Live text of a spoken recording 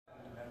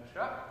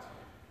dementia.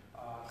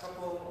 A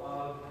couple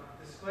of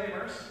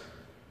disclaimers.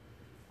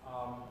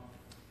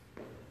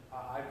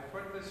 I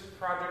put this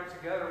project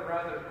together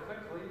rather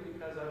quickly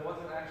because I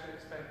wasn't actually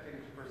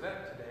expecting to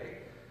present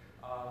today.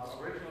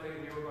 Originally,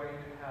 we were going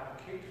to have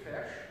Kate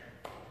Fish,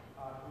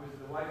 who is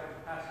the wife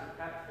of Pastor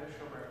Pat Fish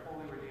over at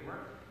Holy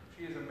Redeemer.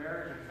 She is a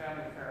marriage and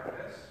family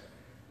therapist.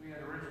 We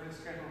had originally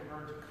scheduled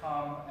her to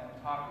come and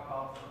talk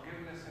about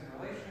forgiveness in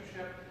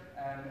relationship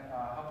and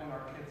helping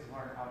our kids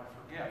learn how to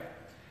forgive.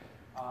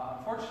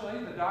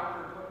 Unfortunately, the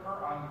doctor put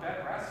her on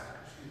bed rest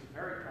because she's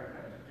very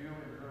pregnant, due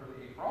in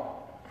early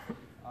April.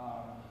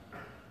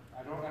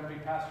 I don't envy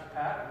Pastor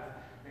Pat with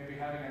maybe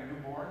having a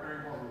newborn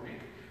during Holy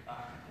Week.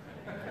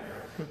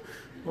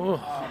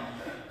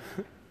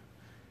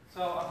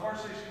 So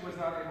unfortunately, she was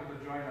not able to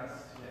join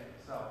us today.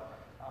 So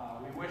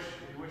we wish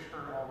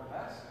her all the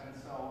best. And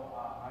so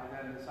I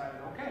then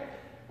decided, okay,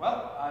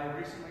 well, I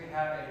recently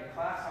had a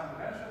class on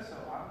dementia, so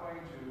I'm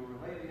going to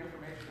relay the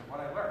information of what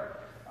I learned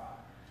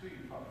to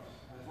you folks,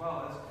 as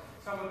well as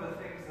some of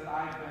the things that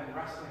I've been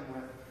wrestling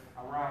with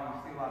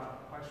around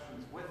theological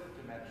questions with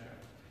dementia.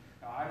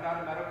 Now, I'm not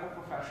a medical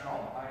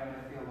professional. I am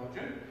a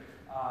theologian.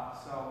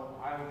 So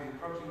I will be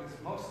approaching this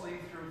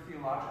mostly through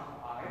theological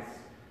eyes.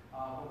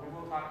 But we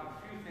will talk a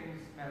few things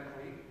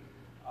medically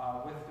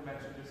with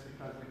dementia just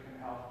because it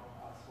can help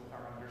us with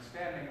our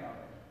understanding of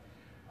it.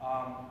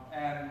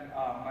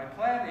 My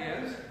plan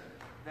is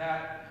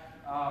that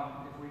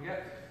if we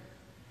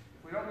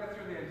don't get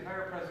through the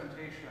entire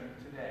presentation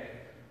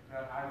today,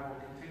 that I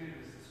will continue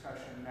this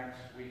discussion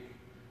next week.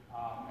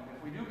 And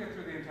if we do get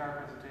through the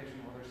entire presentation,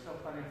 well, there's still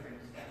plenty of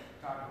things to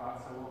talk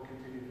about, so we'll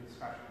continue the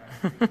discussion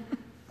next week.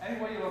 Any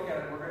way you look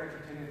at it, we're going to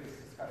continue this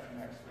discussion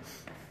next week.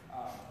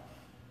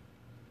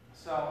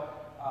 So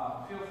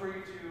feel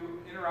free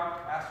to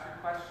interrupt, ask your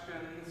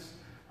questions.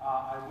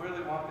 I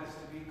really want this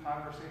to be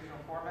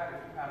conversational format.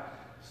 If you have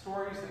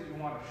stories that you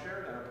want to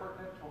share that are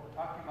pertinent to what we're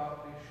talking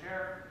about, please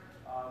share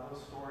those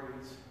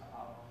stories,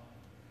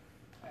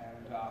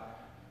 and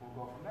we'll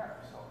go from there.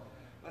 So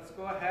let's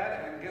go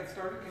ahead and get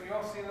started. Can you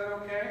all see that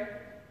okay?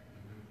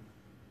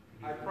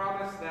 I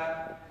promise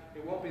that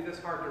it won't be this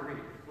hard to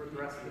read for the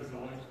rest of this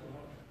noise.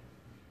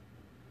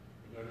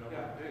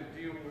 Yeah.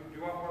 Do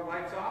you want more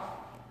lights off?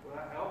 Will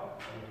that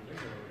help?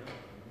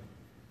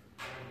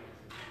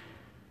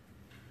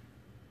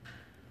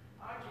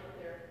 I'll get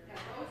there.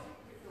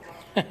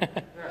 Yeah,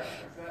 there.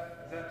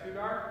 Is that too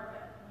dark?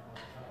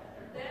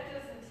 that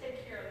doesn't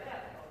take care of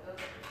that, though, does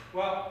it?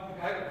 Well,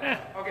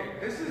 okay,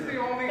 this is the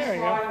only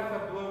slide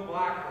with a blue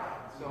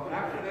background. So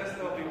after this,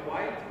 they'll be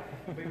white.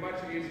 It'll be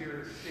much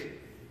easier to see.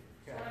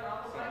 Okay. Turn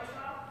all the lights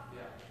off?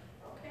 Yeah.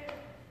 Okay.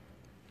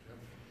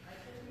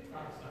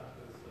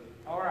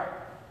 All right.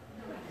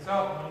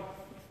 So,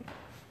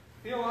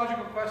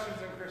 theological questions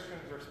and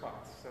Christian's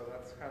response. So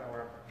that's kind of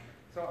where.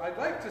 So I'd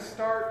like to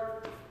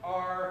start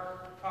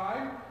our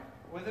time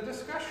with a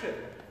discussion.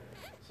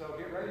 So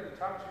get ready to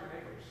talk to your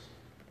neighbors.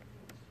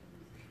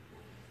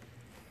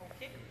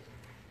 Okay.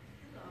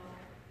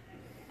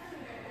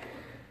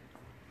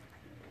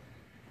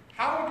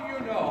 How do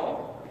you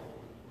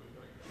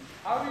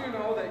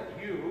know that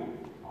you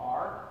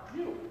are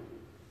you?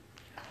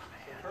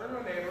 So turn to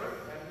a neighbor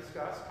and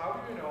discuss, how do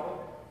you know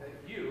that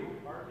you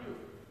are you?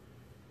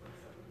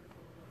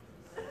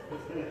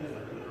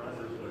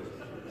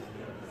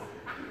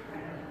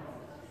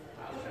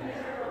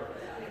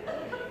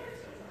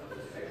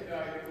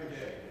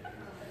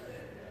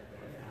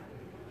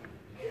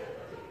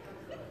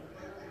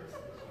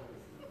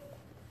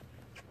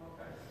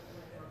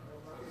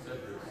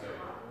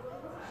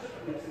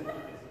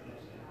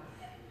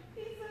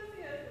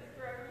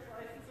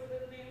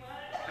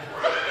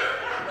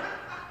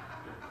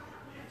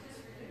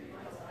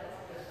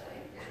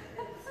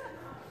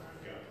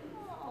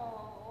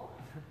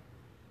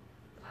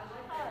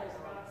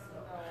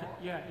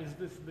 Yeah, is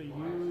this the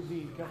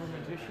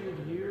government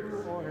issued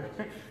you, or?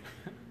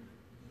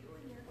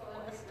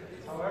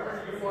 However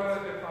you want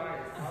to define it.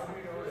 How do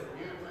you know that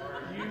you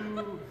are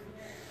you?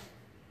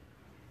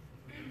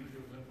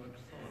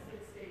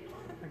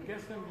 I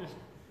guess I'm just.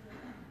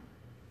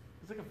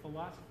 It's like a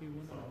philosophy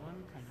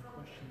 101 kind of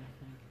question, I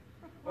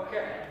think.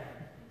 Okay.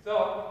 So,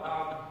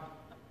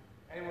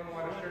 anyone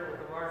want to share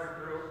with the larger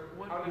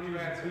group? How did you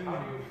answer?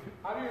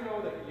 How do you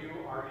know that you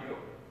are you?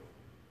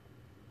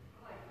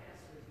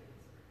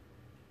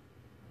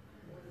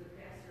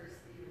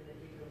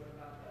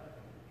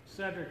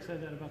 Cedric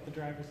said that about the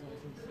driver's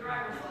license. The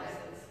driver's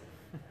license.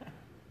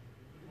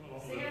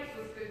 Sam's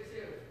was good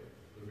too.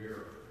 The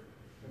mirror.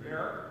 The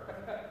mirror?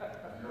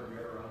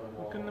 Mirror on the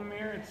wall. Look in the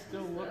mirror, it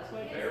still looks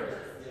like it.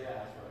 Yeah,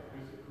 that's right.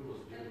 Who's the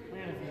coolest dude?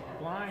 Man, if you're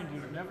blind,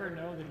 you'd never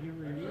know that you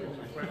were you.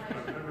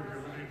 I've never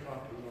given any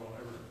thought to it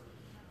ever.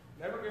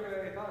 Never given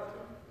any thought to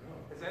it? No.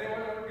 Has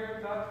anyone ever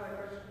given thought to that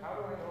question? How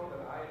do I know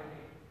that I am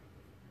me?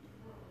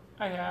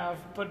 I have,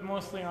 but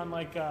mostly on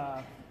like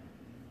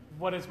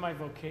what is my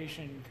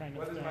vocation kind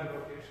of thing. What is my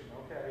vocation?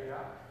 Okay,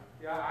 yeah.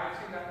 Yeah, I've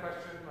seen that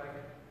question, like,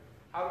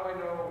 how do I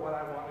know what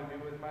I want to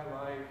do with my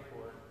life?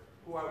 Or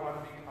who I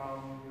want to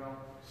become,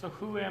 So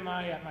who am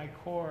I at my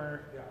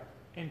core yeah.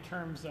 in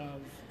terms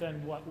of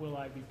then what will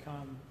I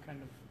become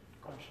kind of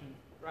question.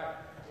 Right,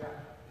 yeah,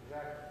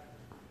 exactly.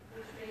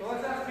 Which makes So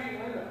let's ask Pete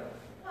and Linda.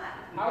 what?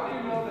 How do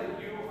you know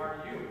that you are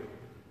you?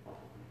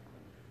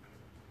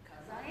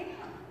 Because I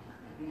am.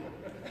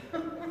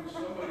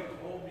 Somebody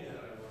told me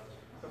that I was.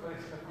 Somebody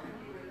said.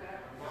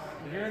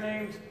 Your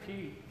name's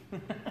Pete.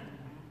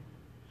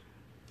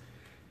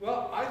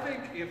 Well, I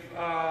think if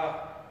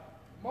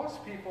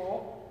most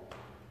people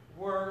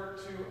were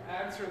to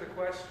answer the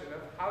question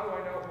of how do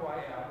I know who I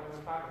am when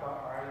we talk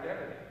about our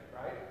identity,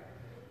 right?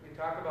 We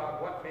talk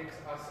about what makes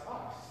us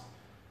us.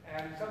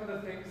 And some of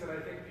the things that I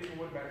think people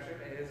would mention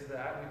is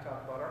that we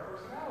talk about our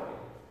personality.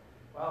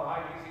 Well,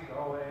 I'm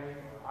easygoing,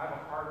 I'm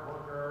a hard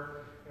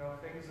worker,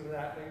 things of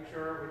that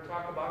nature. We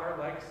talk about our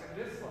likes and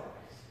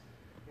dislikes.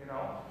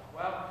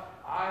 Well,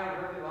 I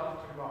really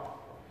love to golf.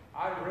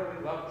 I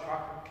really love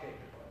chocolate cake.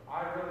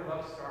 I really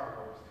love Star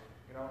Wars.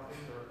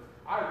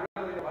 I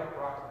really don't like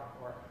rock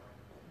or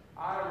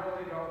I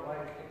really don't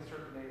like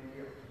insert name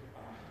here.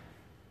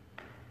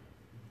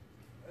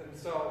 And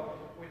so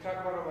we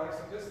talk about our likes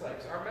and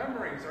dislikes, our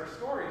memories, our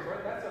stories,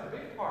 right? That's a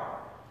big part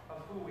of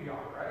who we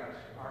are, right?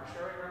 Our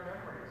sharing our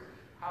memories,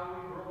 how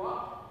we grew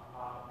up,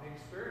 the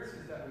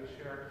experiences that we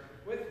share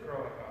with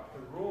growing up,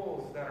 the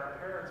rules that our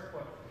parents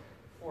put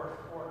forth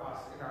for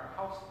us in our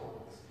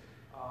households,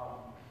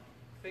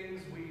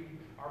 things we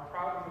are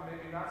proud of and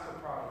maybe not so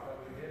proud of that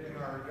we did in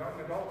our young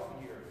adult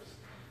years.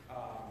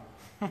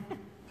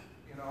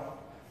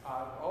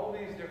 All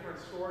these different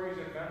stories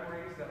and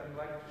memories that we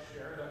like to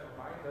share that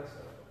remind us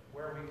of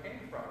where we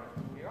came from and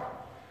who we are.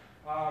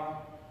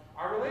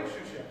 Our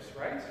relationships,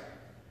 right?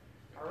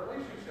 Our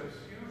relationships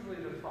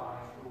usually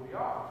define who we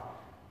are,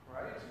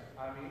 right?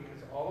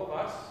 Because all of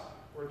us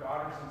were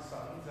daughters and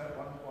sons at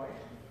one point.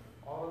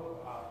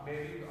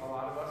 Maybe a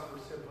lot of us were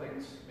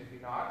siblings,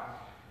 maybe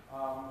not.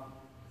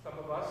 Some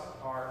of us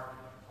are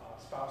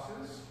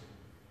spouses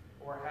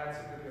or had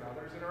significant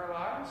others in our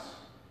lives.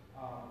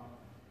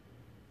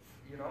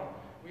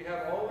 We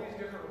have all these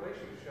different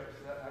relationships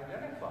that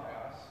identify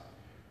us,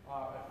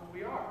 who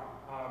we are.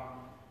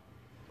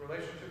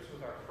 Relationships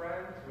with our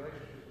friends,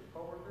 relationships with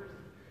coworkers,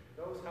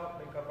 those help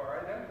make up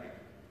our identity.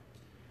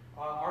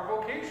 Our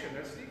vocation,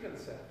 as Stephen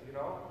said,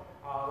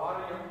 a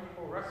lot of young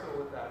people wrestle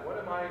with that. What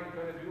am I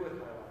going to do with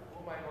my life?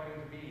 Who am I going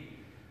to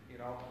be?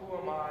 Who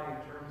am I in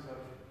terms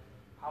of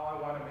how I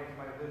want to make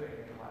my living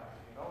in life?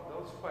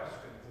 Those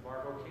questions of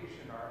our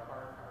vocation are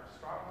a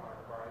strong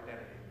part of our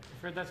identity. I've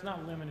heard that's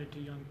not limited to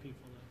young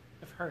people, though.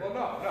 I've heard. Well,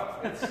 no.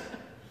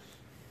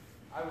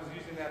 I was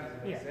using that as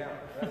an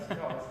example. It's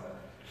not.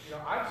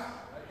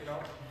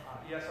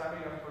 Yes, I'm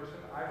a young person.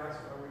 I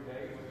wrestle every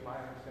day with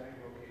my understanding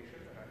of vocation,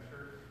 and I'm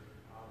sure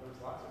there's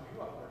lots of you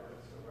out there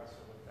that still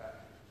wrestle with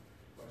that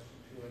question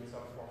too in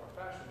some form or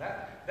fashion.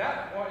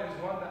 That one is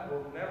one that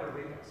will never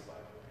leave us, by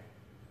the way.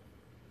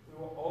 We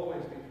will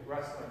always be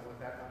wrestling with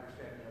that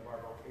understanding of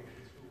our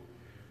vocations,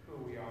 who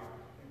we are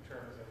in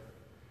terms of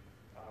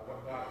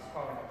what God is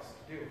calling us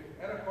to do.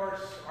 And of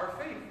course, our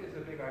faith is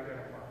a big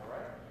identifier,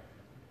 right?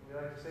 We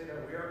like to say that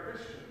we are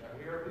Christian, that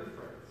we are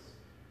Lutherans,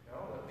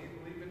 that we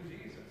believe in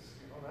Jesus.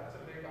 That's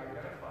a big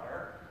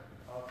identifier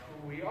of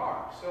who we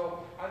are.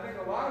 So I think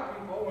a lot of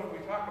people, when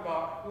we talk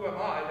about who am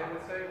I, they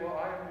would say, well,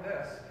 I am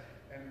this,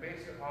 and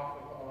base it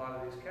off of a lot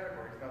of these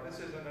categories. Now,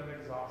 this isn't an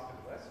exhaustive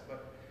list,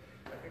 but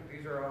I think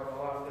these are a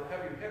lot of the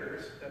heavy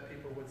hitters that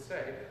people would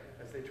say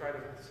as they try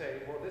to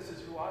say, well, this is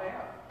who I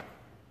am.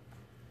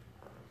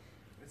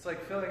 It's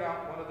like filling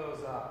out one of those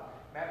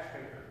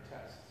matchmaker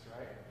tests,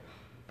 right?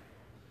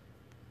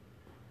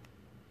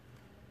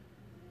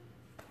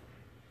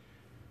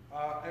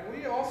 And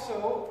we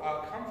also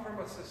come from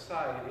a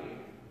society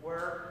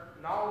where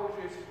knowledge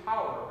is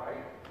power,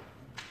 right?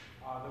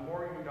 The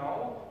more you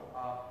know,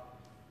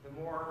 the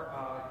more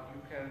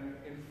you can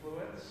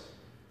influence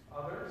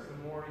others,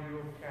 the more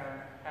you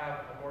can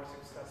have a more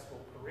successful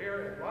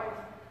career in life.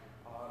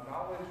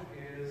 Knowledge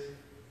is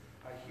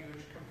a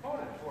huge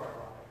component to our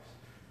lives.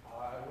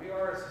 We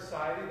are a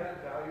society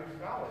that values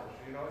knowledge.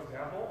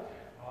 Example,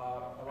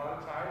 a lot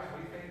of times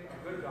we think a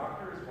good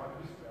doctor is one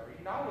who's very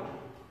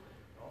knowledgeable.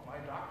 My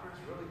doctor's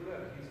really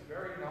good. He's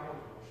very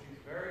knowledgeable. She's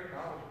very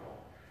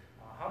knowledgeable.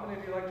 How many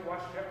of you like to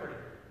watch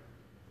Jeopardy?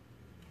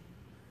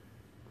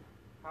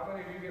 How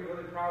many of you get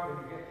really proud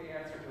when you get the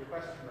answer to a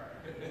question right?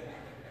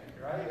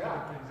 Right?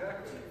 Yeah,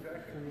 exactly.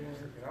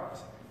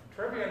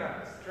 Trivia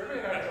nights.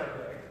 Trivia nights are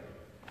big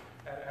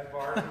at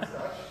bars and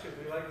such because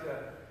we like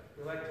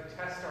to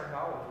test our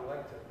knowledge. We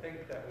like to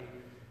think that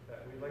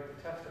we like to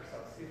test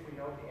ourselves, see if we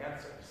know the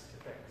answers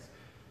to things.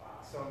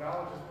 So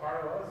knowledge is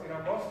part of us.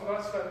 Most of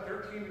us spent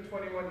 13 to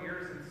 21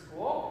 years in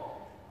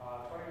school.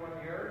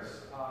 21 years,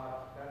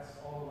 that's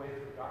all the way to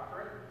the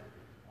doctorate.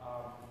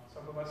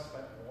 Some of us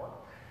spent more.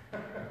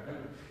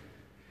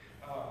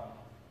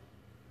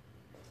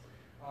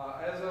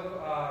 As of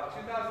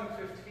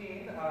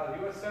 2015, the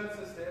U.S.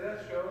 Census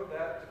data showed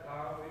that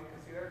we can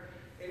see there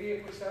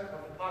 88%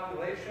 of the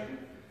population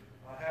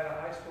had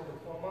a high school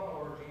diploma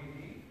or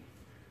GED.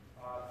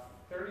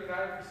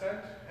 39%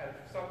 had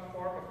some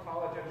form of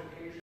college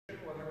education,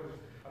 whether it was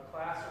a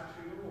class or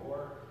two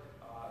or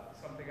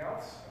something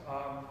else.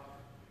 Or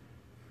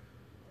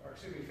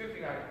excuse me, 59%,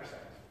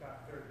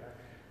 not 39.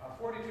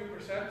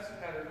 42%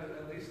 had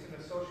at least an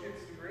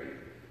associate's degree.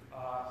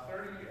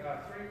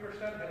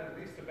 33% had at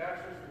least a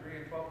bachelor's degree,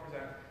 and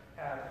 12%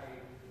 had a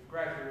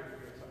graduate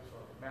degree of some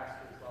sort,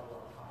 master's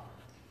level or higher.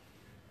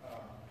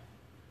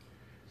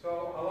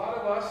 So a lot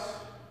of us,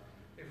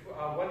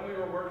 when we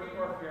were working,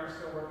 or if we are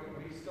still working,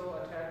 we still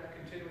attend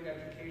continuing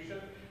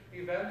education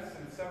events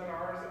and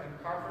seminars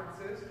and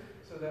conferences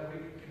so that we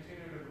can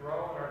continue to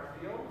grow in our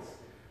fields.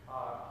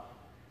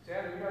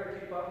 Stan, you got to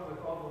keep up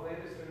with all the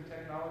latest in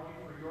technology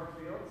for your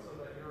field so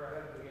that you're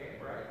ahead of the game,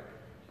 right?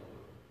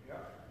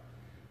 Yeah.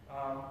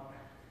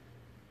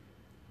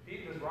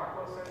 Pete, does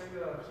Rockwell send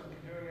you some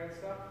continuing ed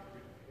stuff?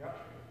 Yeah.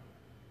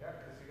 Yeah,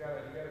 because you got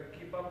to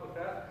keep up with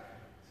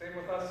that. Same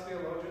with us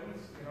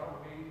theologians. You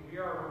know, we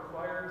are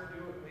required to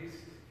do at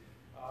least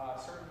a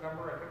certain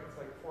number. I think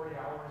it's like 40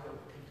 hours of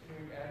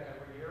continuing ed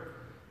every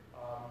year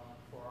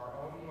for our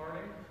own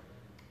learning.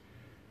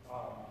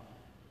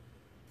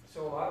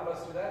 So a lot of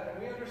us do that,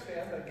 and we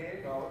understand that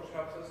gaining knowledge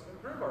helps us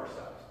improve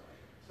ourselves.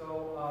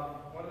 So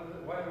one of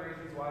the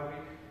reasons why we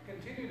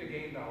continue to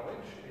gain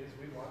knowledge is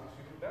we want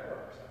to better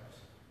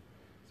ourselves.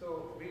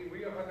 So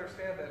we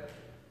understand that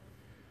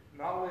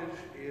knowledge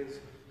is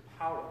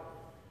power.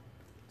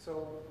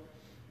 So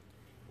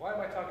why am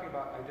I talking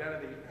about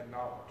identity and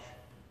knowledge?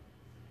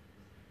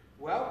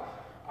 Well,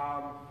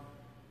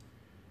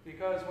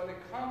 because when it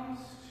comes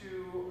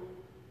to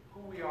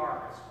who we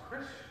are as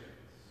Christians,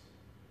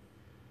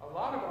 a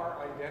lot of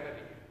our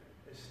identity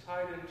is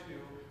tied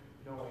into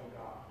knowing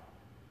God.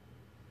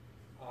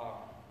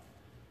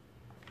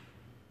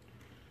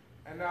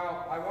 And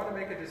now I want to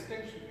make a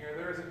distinction here.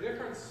 There is a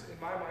difference in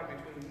my mind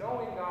between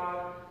knowing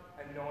God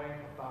and knowing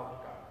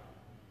about God.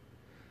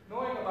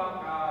 Knowing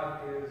about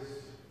God is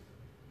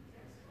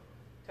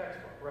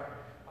textbook, right?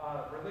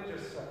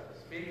 Religious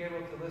studies, being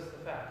able to list the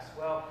facts.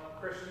 Well,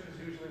 Christians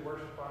usually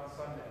worship on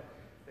Sunday.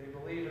 They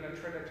believe in a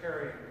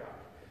Trinitarian God.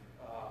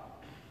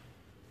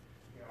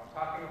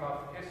 Talking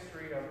about the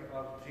history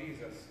of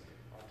Jesus,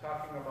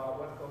 talking about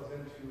what goes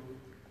into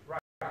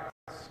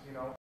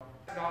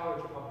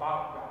knowledge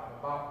about God,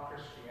 about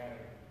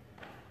Christianity.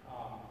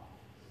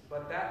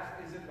 But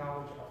that isn't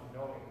knowledge of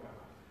knowing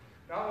God.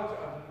 Knowledge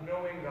of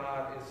knowing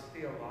God is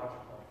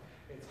theological.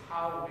 It's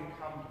how we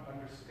come to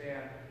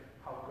understand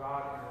how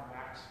God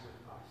interacts with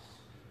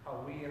us,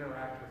 how we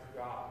interact with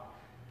God,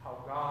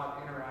 how God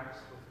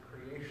interacts with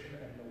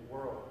creation and the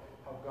world,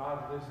 how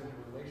God lives in a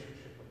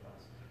relationship with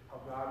us, how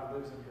God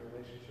lives in a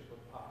relationship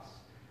with us.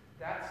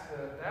 That's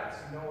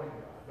knowing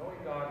God. Knowing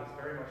God is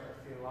very much a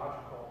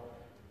theological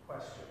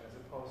question as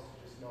opposed to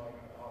just knowing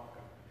about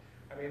God.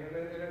 I mean, and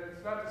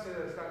it's not to say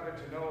that it's not good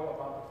to know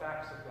about the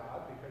facts of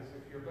God, because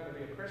if you're going to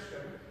be a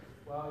Christian,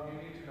 well, you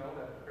need to know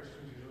that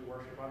Christians usually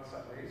worship on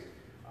Sundays.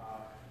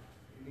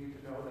 You need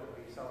to know that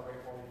we celebrate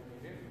Holy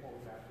Communion and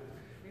Holy Baptism.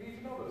 You need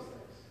to know those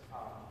things.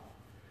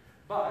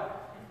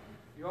 But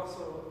we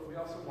also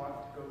want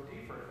to go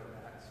deeper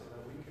than that so that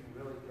we can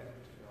really get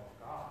to know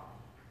God.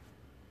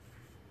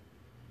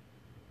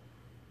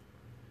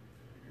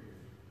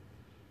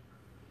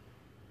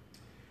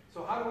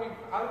 So how do we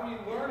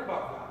learn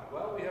about God?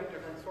 Well, we have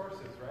different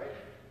sources, right?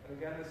 And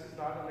again, this is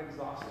not an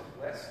exhaustive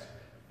list,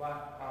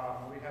 but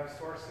we have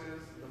sources,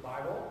 the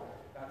Bible,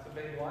 that's a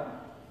big one.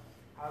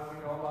 How do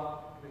we know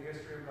about the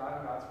history of God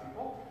and God's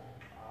people?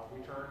 We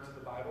turn to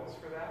the Bibles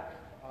for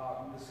that.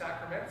 The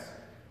sacraments,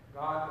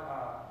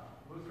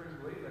 Lutherans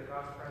believe that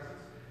God's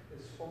presence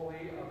is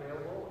fully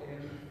available in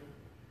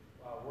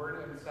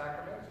Word and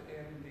Sacrament,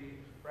 in the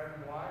bread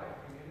and wine of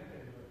communion,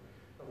 in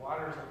the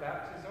waters of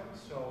baptism.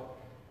 So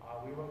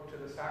we look to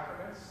the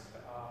sacraments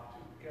to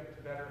get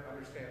to better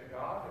understand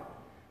God and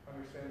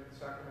understand that the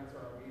sacraments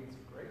are a means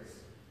of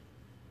grace.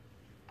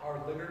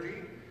 Our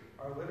liturgy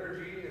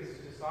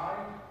is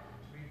designed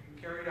to be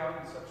carried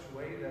out in such a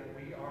way that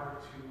we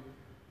are to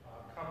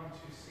come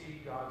to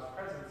see God's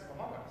presence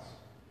among us,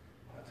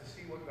 to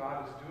see what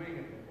God is doing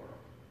in the world.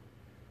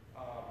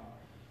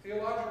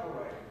 Theological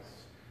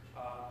writings,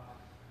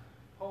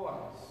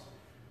 poems,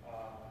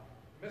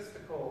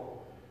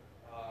 mystical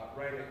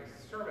writings,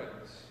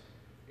 sermons.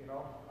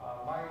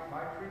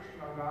 My preaching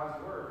on God's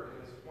Word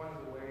is one of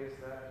the ways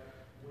that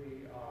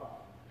we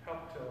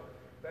help to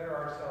better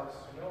ourselves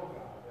to know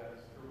God.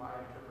 That's through my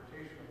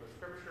interpretation of the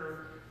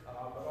Scripture,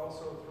 but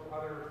also through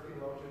other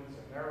theologians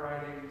and their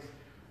writings,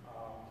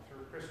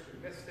 through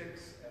Christian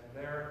mystics and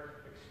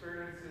their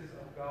experiences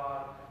of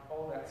God.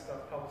 All that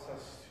stuff helps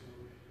us to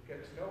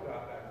get to know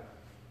God better.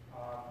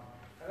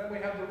 And then we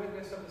have the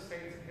witness of the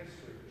saints in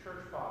history, the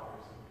church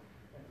fathers,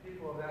 and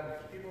people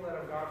that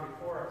have gone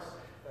before us,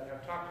 that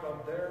have talked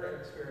about their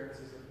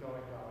experiences of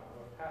knowing God,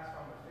 who have passed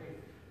on the faith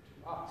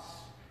to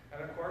us. And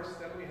of course,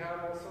 then we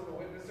have also the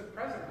witness of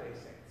present-day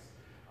saints.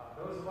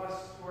 Those of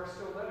us who are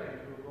still living,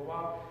 who go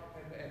out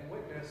and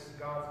witness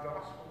God's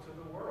gospel to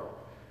the world,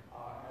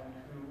 and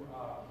who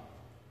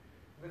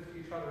lift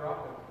each other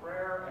up in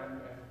prayer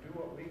and do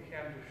what we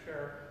can to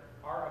share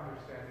our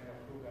understanding of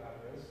who God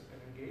is and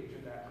engage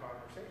in that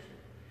conversation.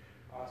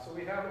 So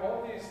we have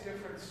all these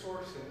different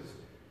sources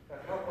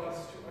that help us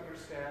to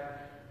understand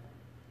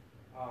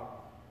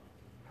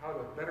how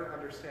to better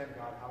understand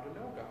God, how to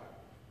know God.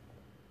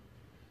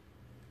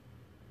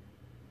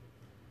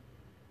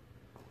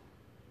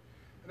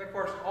 And of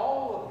course,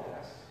 all of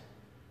this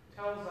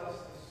tells us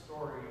the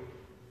story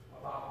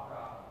about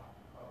God,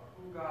 of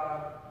who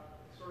God,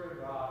 the story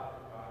of God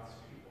and God's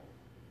people.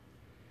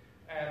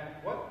 And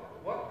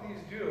what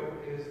these do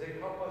is they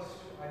help us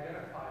to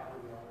identify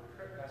who we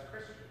are as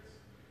Christians.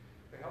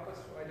 They help us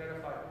to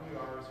identify who we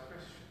are as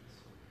Christians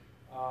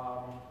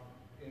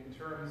in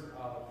terms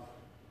of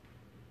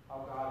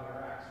how God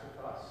interacts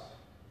with us,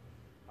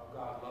 how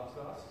God loves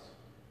us,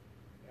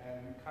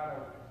 and kind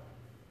of,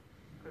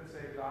 you could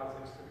say, God's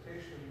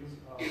expectations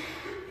of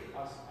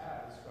us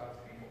as God's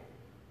people.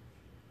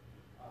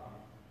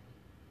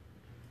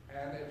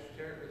 And it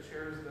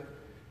shares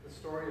the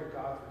story of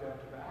God's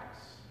redemptive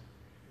acts.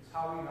 It's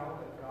how we know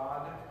that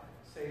God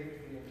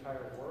saved the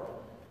entire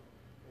world.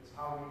 It's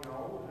how we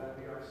know that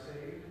we are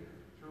saved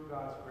through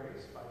God's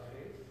grace by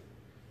faith.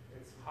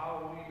 It's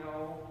how we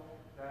know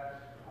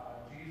that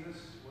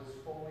Jesus was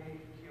fully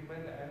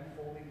human and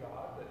fully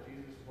God, that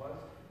Jesus was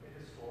a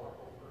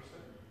historical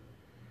person.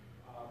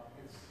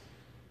 It's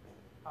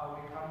how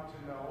we come to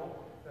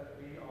know that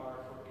we are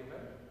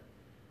forgiven,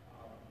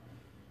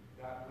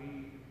 that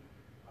we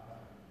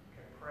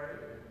can pray,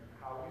 and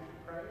how we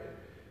should pray. And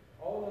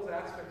all those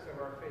aspects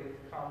of our faith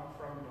come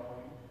from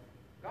knowing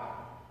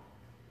God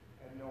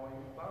and knowing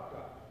about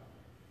God.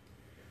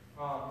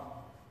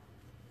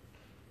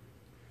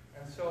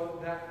 And so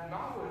that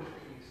knowledge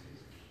piece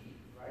is key,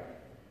 right?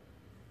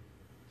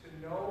 To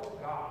know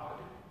God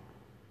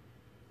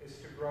is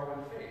to grow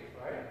in faith,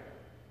 right?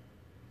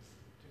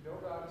 To know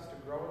God is to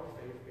grow in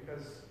faith,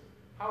 because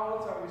how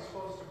else are we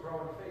supposed to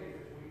grow in faith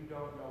if we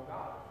don't know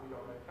God, if we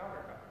don't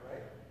encounter God,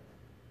 right?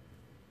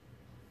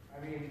 I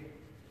mean,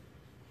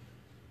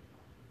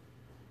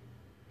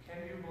 can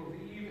you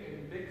believe in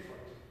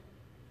Bigfoot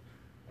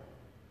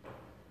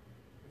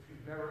if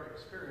you've never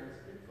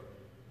experienced Bigfoot?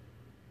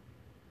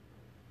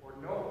 Or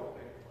know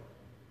Bigfoot?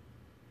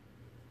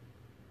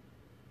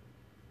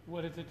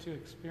 What is it to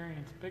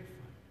experience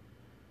Bigfoot?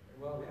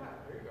 Well, yeah,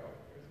 there you go.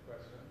 Here's a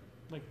question.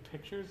 Like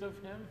pictures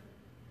of him?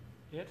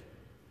 It?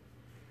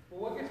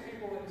 Well, what gets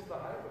people into the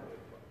hype of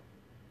Bigfoot?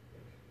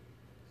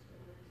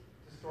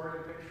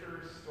 Distorted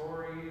pictures,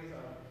 stories,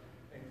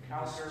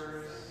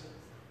 encounters,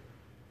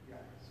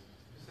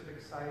 specific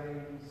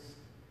sightings,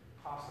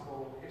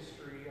 possible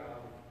history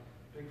of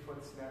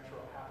Bigfoot's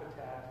natural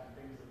habitat, and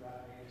things of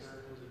that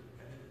nature.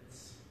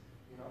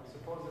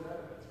 Supposed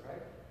evidence,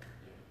 right?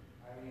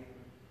 I mean,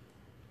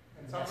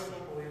 and some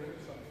people believe it,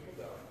 some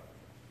people don't.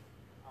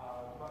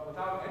 But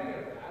without any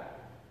of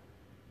that,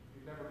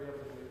 you'd never be able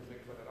to believe in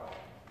Bigfoot at all.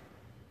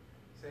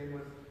 Same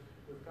with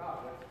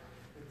God.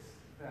 It's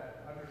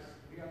that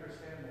we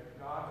understand that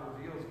God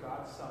reveals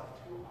God's self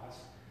to us,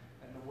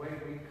 and the way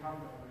we come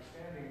to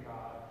understanding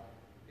God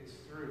is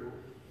through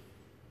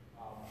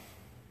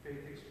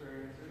faith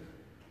experiences,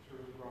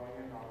 through growing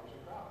in knowledge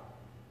of God.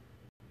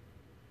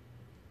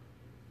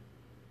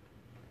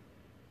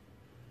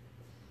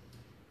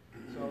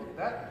 So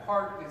that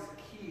part is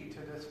key to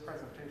this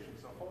presentation,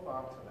 so hold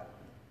on to that.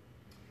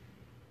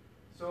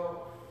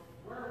 So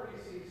where we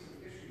see some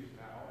issues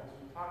now, as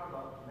we talk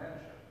about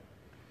dementia,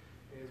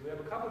 is we have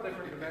a couple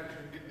different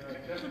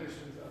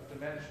definitions of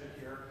dementia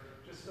here,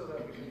 just so that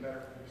we can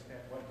better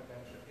understand what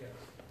dementia is.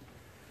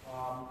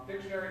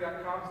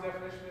 Dictionary.com's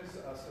definition is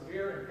a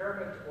severe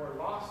impairment or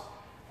loss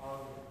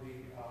of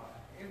the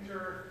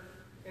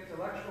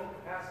intellectual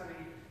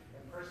capacity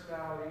and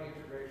personality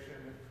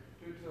integration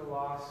due to the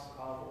loss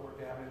of or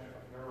damage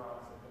of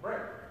neurons in the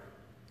brain.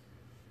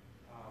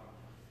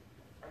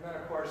 And then,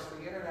 of course,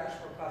 the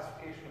International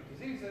Classification of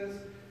Diseases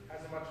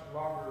has a much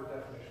longer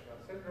definition of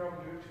syndrome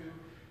due to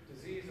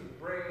disease of the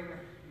brain,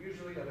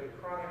 usually of a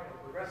chronic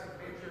or progressive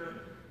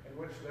nature, in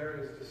which there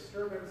is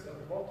disturbance of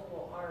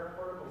multiple higher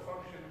cortical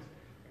functions,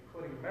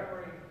 including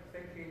memory,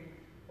 thinking,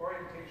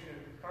 orientation,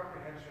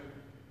 comprehension,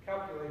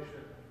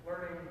 calculation,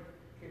 learning,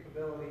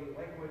 capability,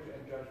 language,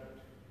 and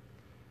judgment.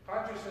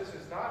 Consciousness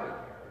is not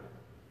impaired.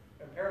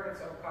 Impairments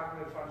of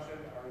cognitive function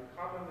are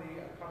commonly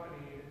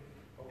accompanied,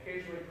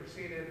 occasionally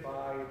preceded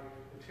by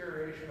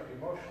deterioration of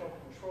emotional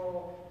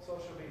control,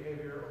 social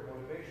behavior, or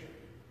motivation.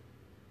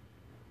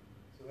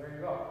 So there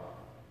you go.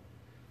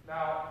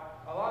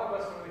 Now, a lot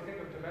of us, when we think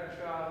of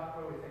dementia,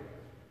 what do we think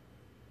of?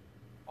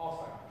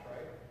 Alzheimer's,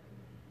 right?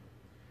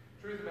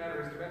 Truth of the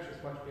matter is, dementia is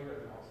much bigger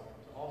than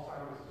Alzheimer's.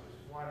 Alzheimer's is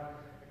just one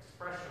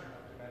expression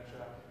of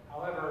dementia.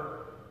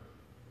 However,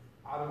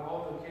 out of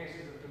all the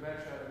cases of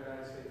dementia in the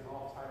United States,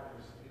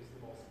 Alzheimer's is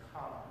the most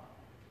common.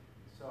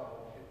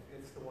 So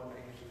it's the one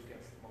that usually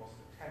gets the most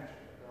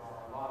attention. There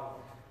are a lot of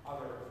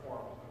other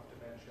forms of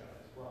dementia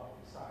as well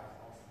besides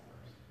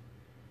Alzheimer's.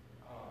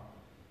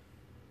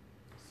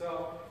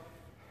 So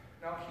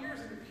now here's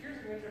an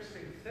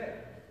interesting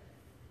thing.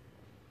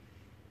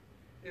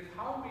 if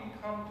how we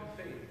come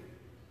to faith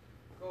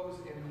goes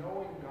in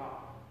knowing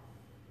God,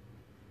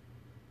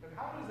 then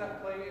how does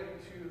that play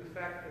into the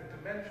fact that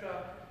dementia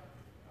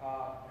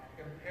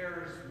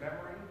impairs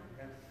memory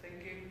and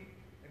thinking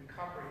and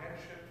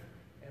comprehension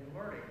and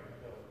learning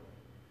ability?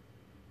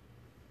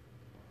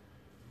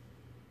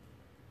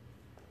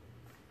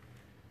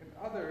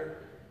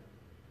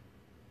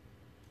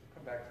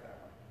 Come back to that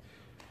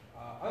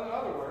one. In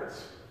other words,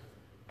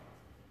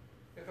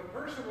 if a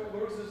person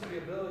loses the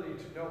ability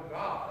to know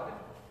God,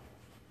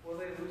 well,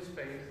 they lose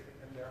faith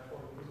and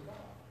therefore lose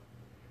God.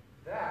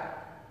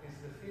 That is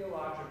the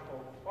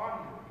theological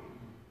quandary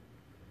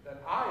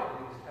that I,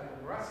 at least, have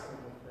been wrestling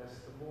with this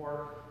the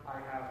more I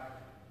have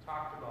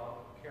talked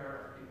about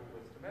care of people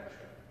with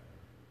dementia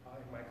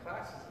in my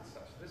classes and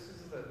such. This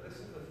is the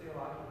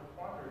theological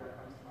quandary that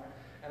comes to mind.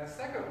 And a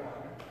second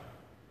one,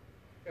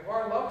 if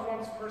our loved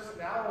one's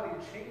personality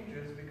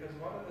changes, because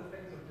one of the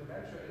things of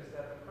dementia is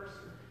that the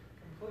person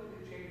completely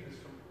changes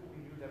from who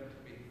we knew them to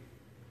be.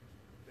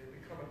 They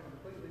become a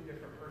completely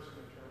different person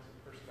in terms of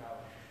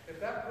personality. If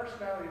that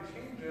personality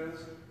changes,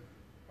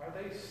 are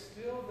they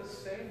still the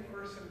same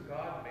person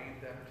God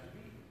made them to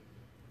be?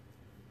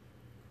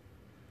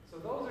 So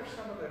those are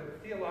some of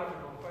the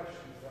theological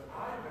questions that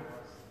I've been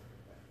wrestling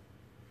with.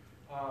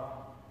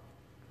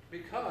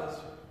 Because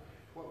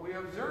what we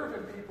observe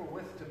in people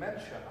with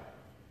dementia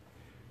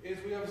is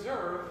we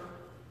observe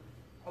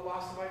a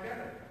loss of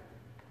identity.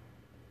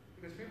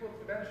 Because people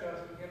with dementia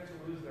begin to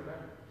lose their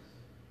memories.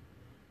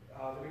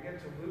 They begin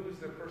to lose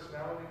their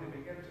personality. They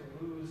begin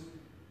to lose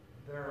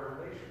their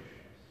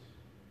relationships.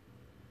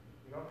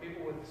 You know,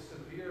 people with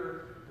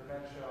severe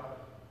dementia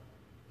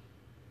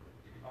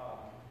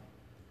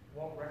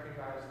won't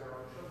recognize their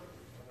own children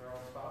or their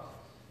own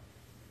spouses.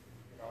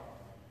 You know,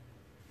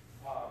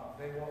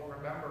 they won't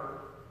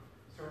remember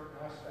certain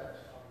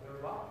aspects of their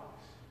lives.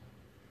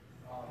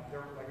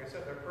 Like I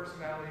said, their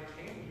personality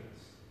changes.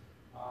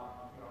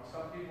 You know,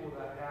 some people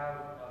that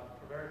have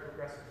a very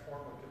progressive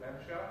form of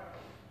dementia,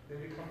 they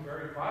become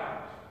very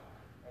violent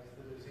as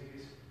the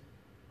disease,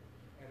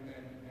 and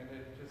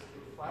it just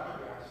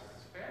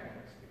flabbergasts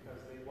families because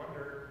they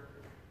wonder,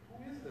 who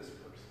is this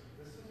person?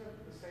 This isn't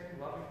the same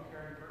loving,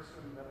 caring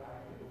person that I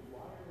knew.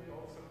 Why are they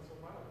all of a sudden so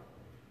violent?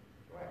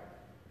 Go ahead.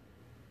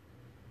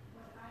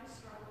 What I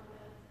struggle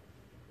with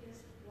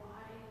is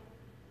why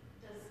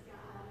does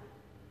God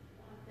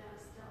want them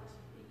still to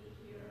be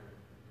here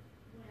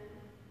when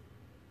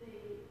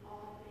they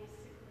all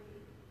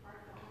basically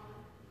are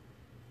gone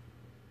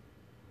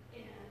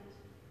and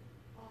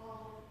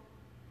all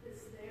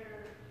that's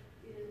there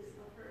is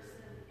a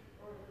person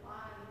or a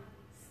body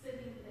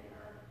sitting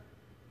there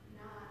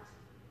not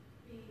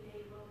being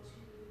able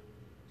to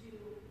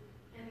do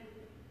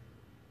anything.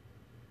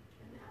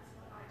 And that's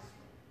what I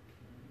struggle with.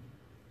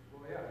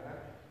 Well, yeah,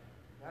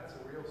 that's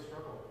a real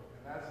struggle,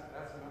 and that's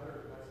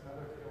another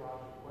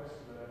theological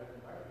question that I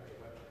didn't write today.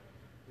 But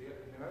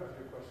another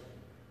good question: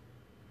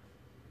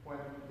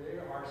 when they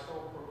are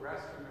so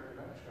progressed in their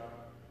dementia,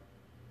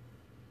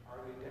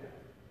 are they dead?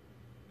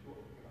 You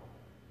know,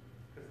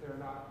 because they're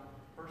not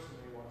the person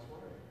they once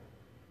were anymore.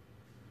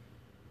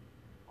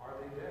 Are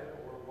they dead,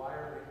 or why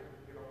are they?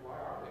 You know, why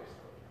are they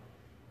still young?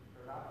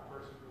 They're not the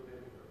person who they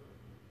were.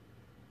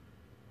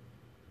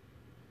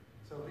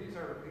 So these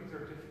are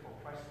difficult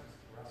questions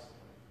to wrestle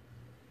with.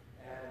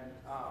 And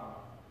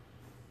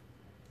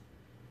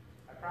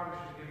I probably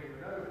should give you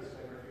another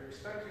disclaimer. If you're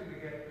expecting to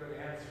get good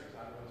answers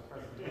out of this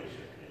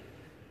presentation,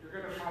 you're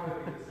going to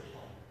probably be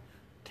disappointed.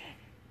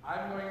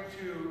 I'm going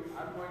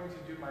to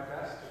do my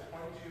best to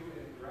point you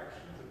in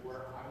directions of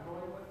where I'm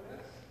going with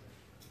this.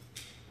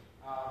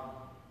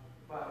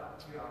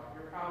 But you know,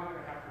 you're probably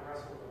going to have to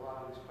wrestle with a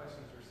lot of these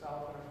questions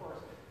yourself. And of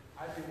course,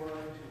 I'd be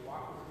willing to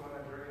walk with you on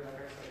that journey.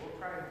 Like I said, we'll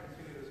try and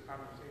continue this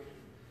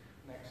conversation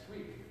next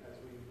week as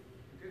we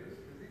do this,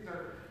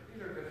 because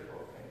these are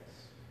difficult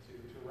things to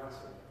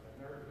wrestle with,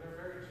 and they're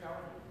very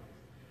challenging things,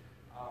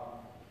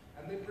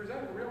 and they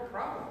present a real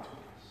problem to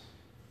us,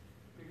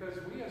 because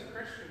we as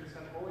Christians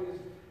have always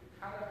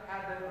kind of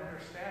had that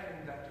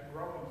understanding that to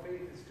grow in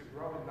faith is to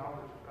grow in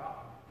knowledge of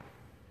God.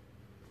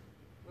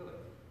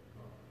 Lily.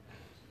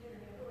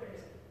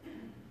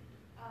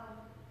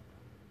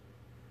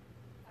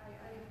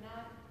 I have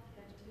not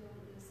had to deal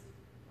with this,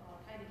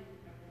 well, I kind of did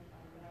remember it,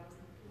 but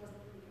it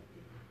wasn't really a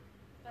big.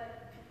 But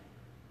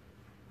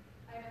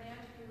I have an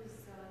aunt who's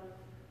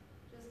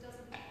just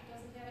doesn't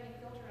have any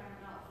filter on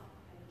her mouth,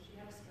 and she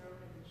had a stroke,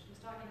 and she was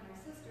talking to my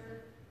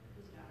sister,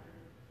 who's a doctor,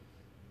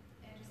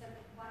 and she said,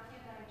 why do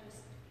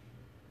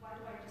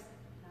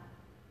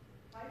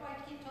I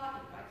keep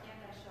talking? Why can't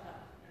I shut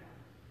up? You know?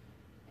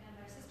 And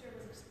my sister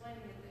was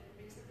explaining that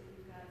basically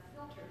you've got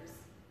filters,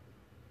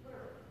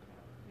 literally, you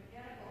know,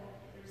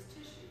 mechanical, there's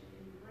tissue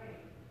in your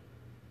brain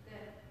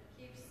that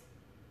keeps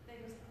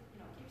things, you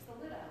know, keeps the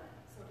lid on,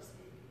 so to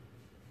speak.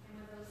 And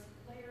when those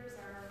layers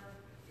are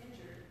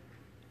injured,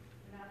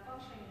 they're not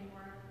functioning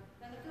anymore,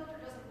 then the filter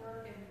doesn't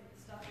work and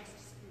stuff just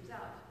spews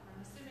out. My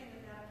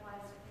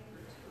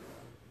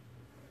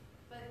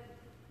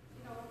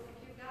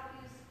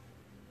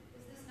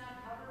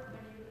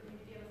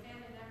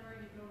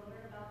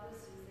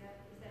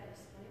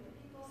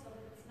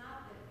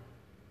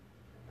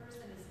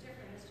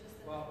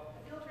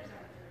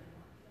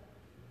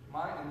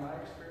in my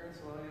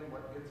experience, Lillian,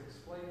 what gets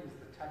explained is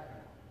the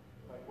technical,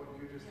 like what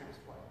you just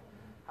explained.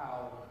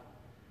 How,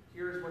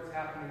 here's what's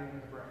happening in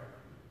the brain.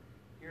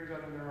 Here's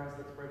other neurons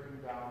that's breaking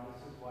down.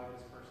 This is why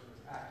this person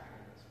is acting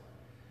in this way.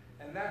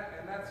 And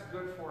that's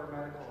good for a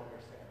medical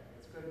understanding.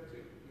 It's good to,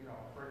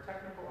 for a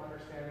technical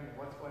understanding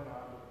of what's going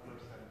on with the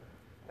person.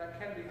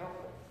 That can be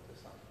helpful to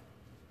some.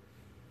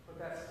 But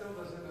that still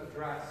doesn't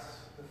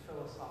address the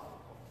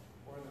philosophical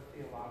or the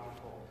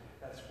theological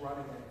that's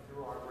running it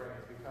through our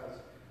brains,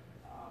 because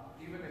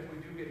even if we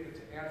do get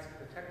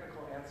the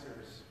technical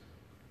answers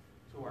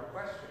to our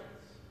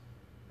questions,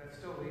 that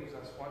still leaves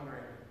us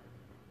wondering,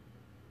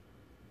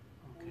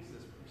 who is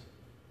this person?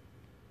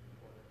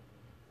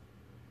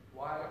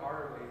 Why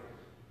are they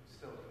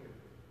still here?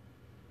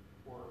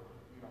 Or,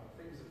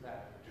 things of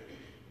that nature.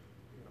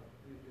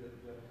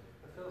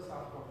 The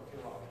philosophical and the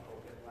theological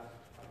get left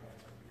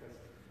unanswered, because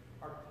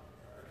our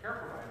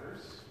care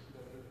providers,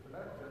 the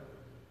medical,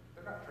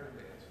 they're not trained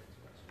to answer these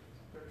questions.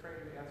 They're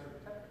trained to answer the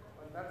technical,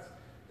 and that's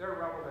their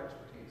realm of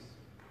expertise.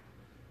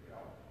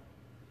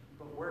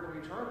 But where do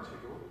we turn to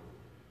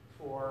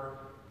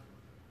for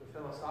the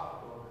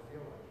philosophical and the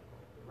theological,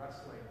 the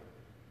wrestling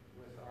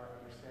with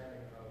our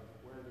understanding of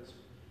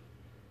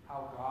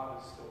how God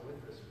is still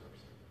with this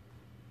person?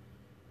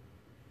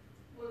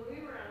 When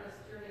we were on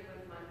this journey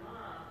with my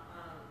mom,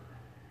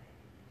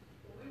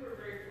 we were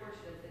very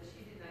fortunate that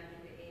she did not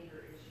get the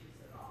anger issues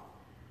at all.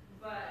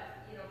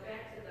 But,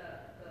 back to the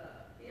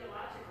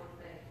theological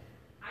thing,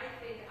 I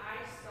think I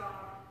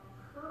saw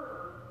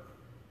her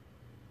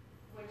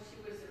when she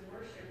was in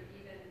worship,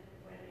 even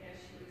as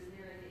she was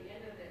nearing the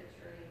end of that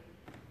journey.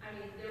 I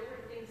mean, there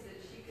were things that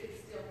she could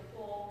still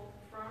pull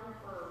from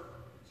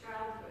her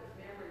childhood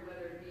memory,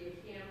 whether it be a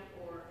hymn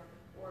or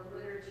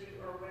liturgy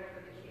or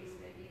whatever the case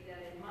may be, that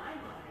in my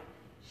mind,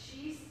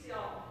 she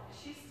still,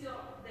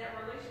 that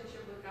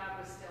relationship with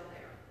God was still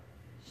there.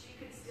 She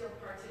could still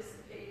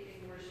participate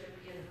in worship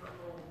in her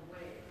own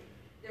way.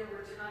 There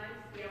were times,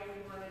 we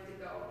wanted to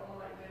go, oh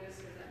my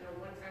goodness, because I know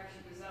one time she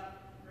was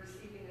up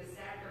receiving the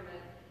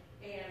sacrament,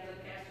 and the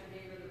pastor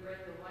gave her the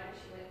bread and the wine, and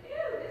she went,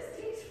 ew, this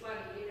tastes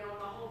funny, the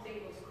whole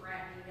table was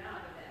cracking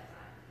up at that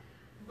time.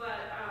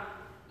 But,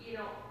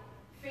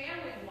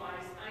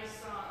 family-wise, I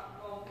saw,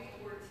 we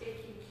were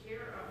taking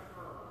care of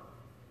her,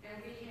 and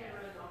we had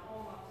her in the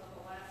home up to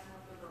the last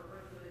month of her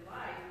earthly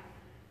life.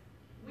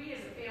 We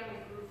as a family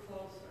grew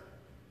closer.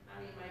 I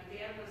mean, my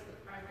dad was the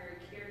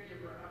primary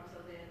caregiver up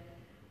till then,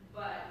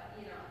 but,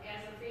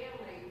 as a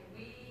family,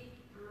 we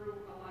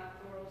grew a lot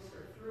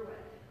closer through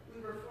it. We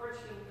were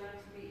fortunate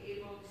enough to be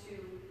able to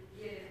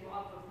get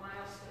involved with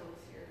milestones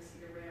here in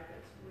Cedar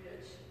Rapids,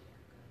 which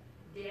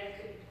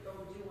Dad could go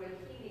do what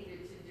he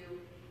needed to do,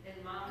 and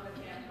Mom would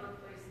have her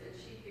place that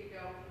she could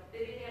go.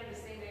 They didn't have the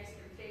same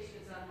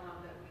expectations on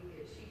Mom that we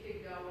did. She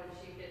could go and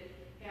she could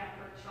have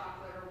her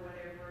chocolate or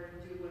whatever and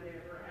do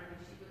whatever. I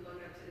mean, she would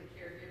look up to the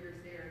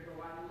caregivers there and go,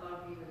 I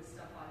love you, and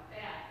stuff like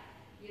that.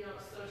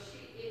 So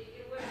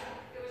it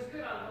was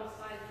good on both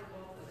sides for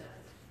both of them.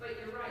 But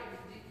you're right,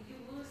 you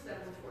lose them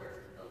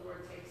before the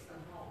Lord takes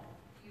them home.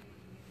 You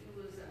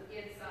lose them.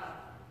 It's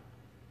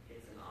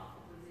an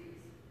awful disease.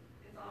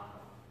 It's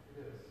awful.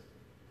 It is.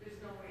 There's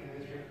no way And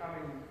to it's get it.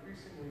 becoming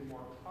increasingly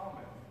more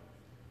common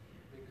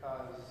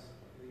because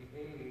the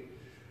age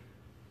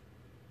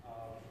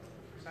of the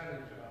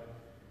percentage of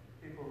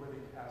people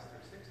living past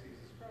their 60s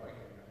is growing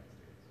in the United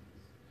States.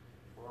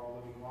 We're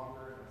all living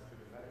longer, and that's due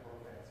to medical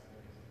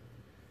advancements and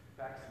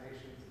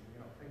vaccinations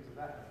and things of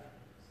that nature.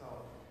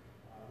 So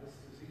this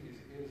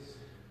disease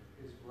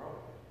is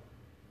growing.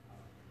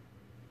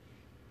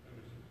 And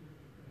it's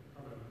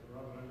comment,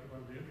 Robin, I think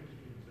one of the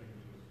interesting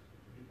things is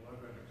people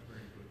I've had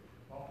experience with,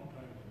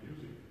 oftentimes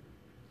music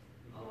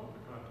is one of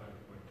the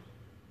contact points.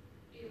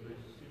 They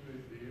seem to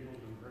be able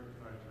to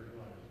recognize their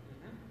lives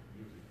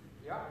music.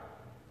 Yeah.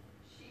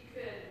 She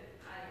could,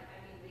 I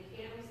mean, the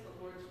hymns, the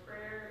Lord's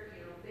Prayer,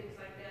 things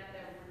like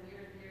that were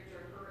near and dear to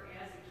her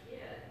as a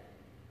kid.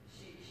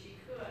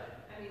 She could.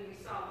 I mean, we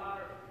saw a lot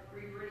of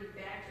reverting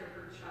back to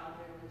her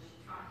childhood when she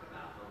talked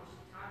about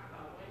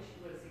when she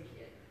was a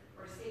kid,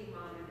 or seeing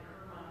Mom and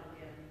her mom and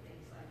dad and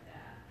things like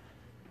that.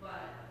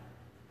 But,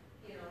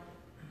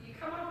 you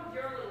come up with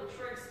your little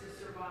tricks to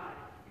survive.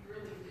 You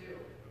really do.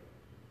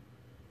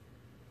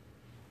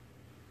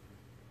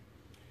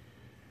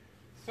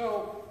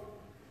 So,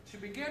 to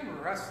begin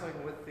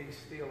wrestling with these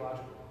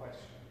theological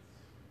questions,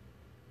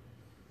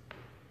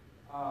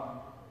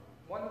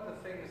 one of the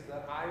things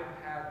that I've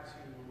had to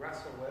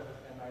wrestle with,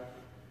 and I've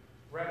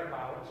read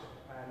about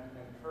and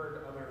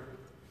heard other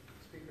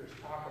speakers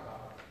talk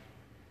about,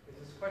 is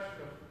this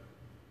question of,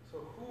 so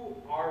who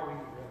are we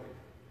really?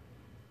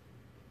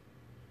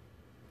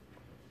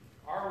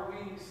 Are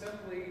we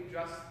simply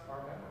just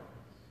our memories?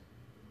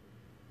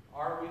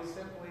 Are we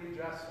simply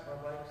just our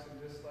likes and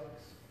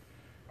dislikes?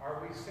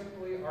 Are we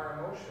simply our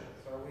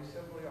emotions? Are we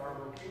simply our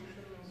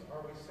vocations?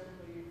 Are we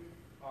simply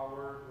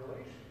our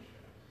relationships?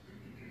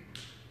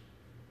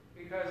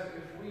 Because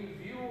if we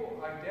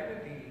view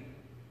identity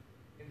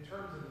in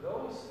terms of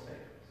those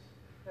things,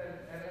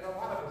 and a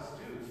lot of us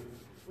do,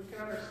 we can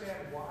can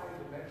understand why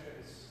dementia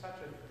is such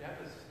a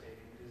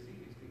devastating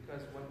disease,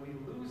 because when we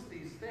lose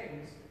these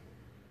things,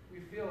 we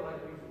feel like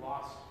we've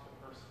lost the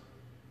person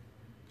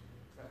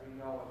that we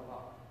know and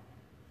love.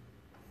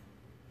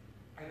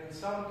 And in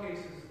some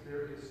cases,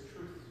 there is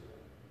truth to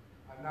it.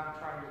 I'm not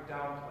trying to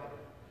downplay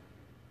it.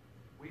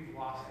 We've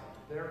lost them.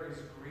 There is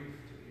grief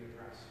to be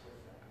addressed with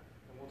that.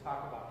 And we'll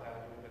talk about that a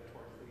little bit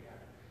towards the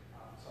end.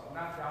 So I'm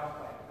not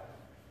downplaying that.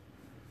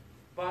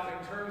 But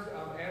in terms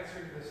of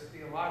answering this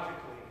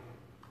theologically,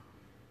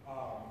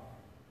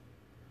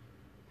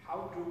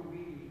 how do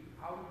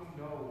we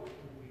know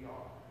who we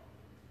are?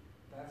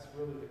 That's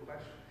really the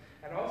question.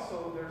 And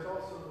also, there's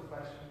also the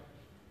question,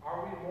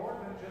 are we more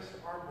than just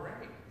our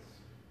brains?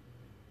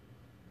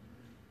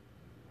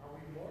 Are we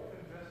more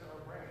than just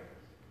our brains?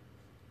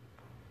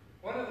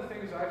 One of the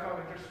things I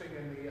found interesting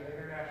in the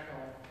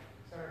International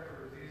Center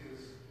for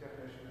Diseases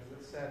definition is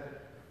it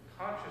said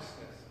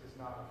consciousness is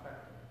not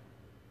affected,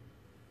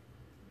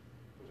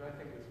 which I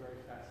think is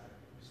very fascinating.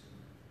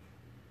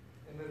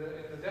 In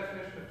the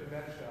definition of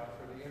dementia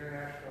for the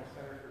International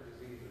Center for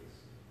Diseases,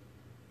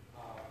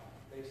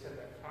 they said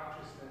that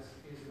consciousness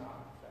is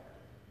not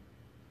affected.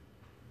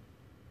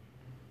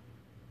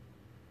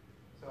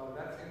 So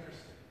that's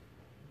interesting.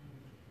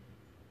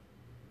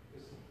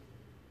 Just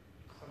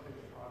something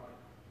to ponder.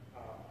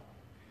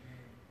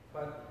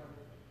 But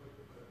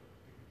the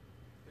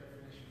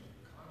definition of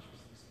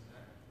consciousness in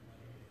that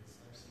light is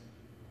I've seen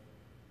people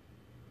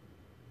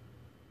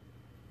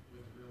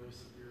with really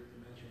severe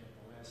dementia at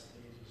the last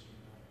stages,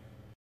 and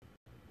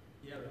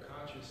yeah, they're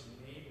conscious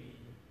maybe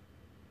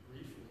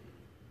briefly,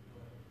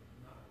 but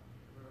not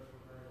for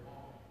very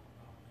long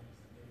about things.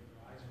 That maybe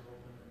their eyes are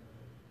open and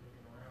they're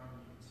looking around,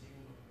 you can see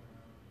them looking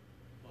around,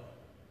 but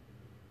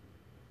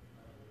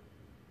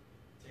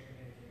taking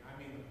anything. I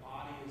mean, the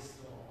body is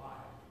still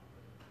alive.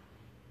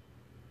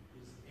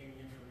 Is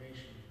any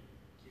information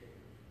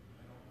getting?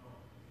 I don't know.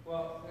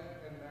 well,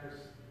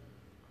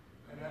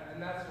 and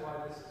that's why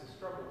this is a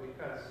struggle,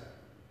 because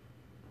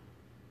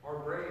our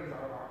brains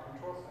are our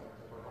control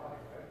centers of our body,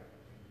 right?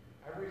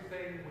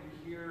 Everything we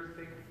hear,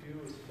 think, do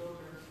is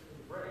filtered through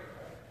the brain,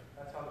 right?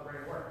 That's how the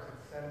brain works. It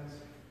sends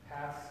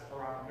paths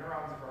around the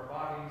neurons of our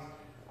bodies.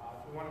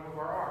 If we want to move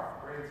our arm,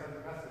 the brain sends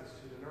a message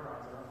to the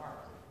neurons in our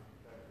arms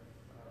that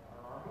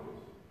our arm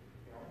moves.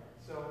 You know?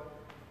 So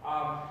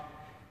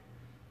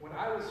when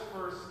I was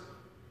first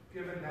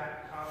given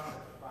that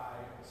concept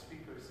by a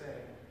speaker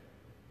saying,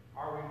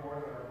 "Are we more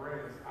than our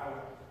brains?" I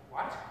went,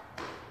 "What?"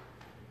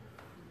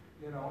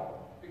 You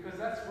know, because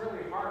that's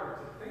really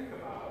hard to think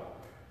about.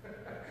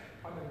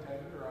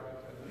 Unintended or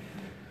unintended.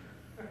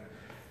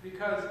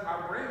 Because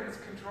our brains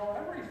control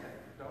everything,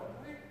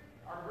 don't they?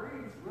 Our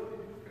brains really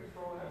do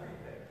control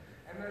everything.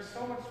 And there's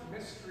so much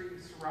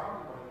mystery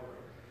surrounding our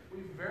brain.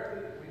 We've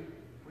heard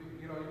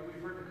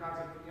the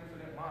concept of the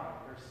infinite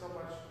mind. There's so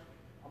much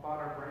about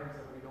our brains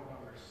that we don't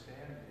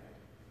understand yet.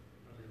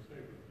 I was going to say,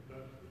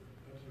 that's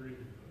the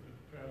reason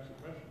to ask the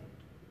question.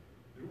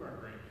 Do our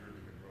brains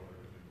really control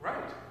everything?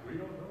 Right. We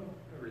don't know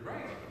everything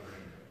Right. about the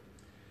brain.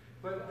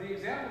 But the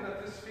example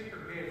that this speaker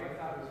gave, I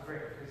thought was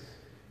great, because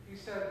he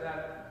said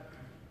that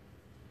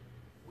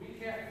we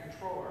can't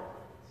control our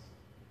brains.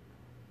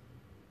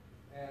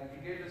 And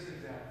he gave this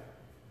example.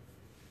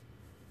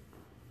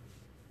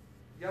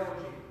 Yellow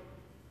Jeep.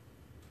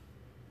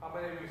 How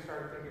many of you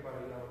started thinking about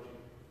a yellow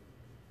Jeep?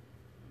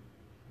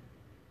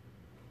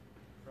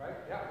 Right?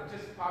 Yeah, it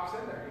just pops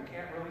in there. You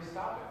can't really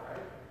stop it,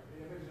 right?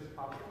 The image just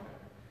pops in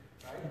there,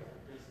 right?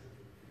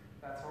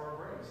 That's our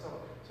brains.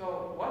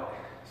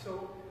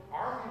 So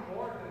are we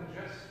more than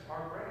just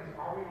our brains?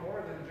 Are we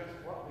more than just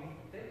what we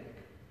think?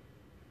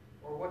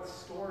 Or what's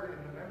stored in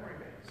the memory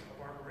banks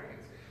of our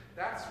brains?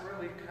 That's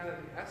really kind of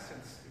the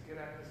essence to get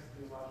at this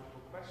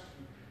theological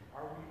question.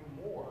 Are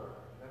we more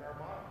than our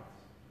minds?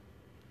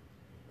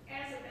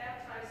 As a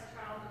baptized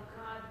child of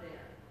God,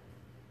 then,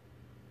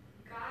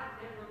 God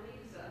never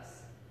leaves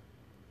us.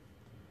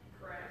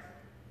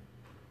 Correct?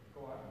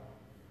 Go on.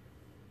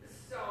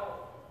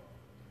 So,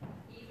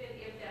 even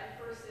if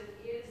that person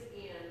is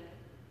in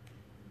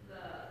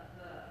the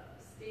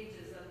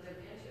stages of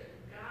dementia,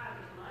 God,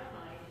 in my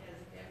mind, has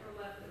never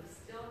left them,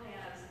 still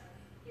has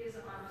his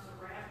arms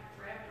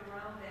wrapped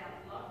around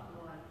that loved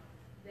one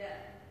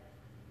that,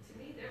 to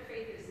me, their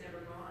faith is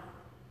never gone.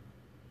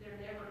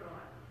 They're never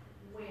gone.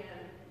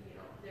 When,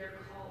 they're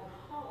called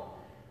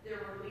home,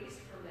 they're released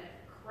from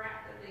that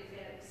crap that they've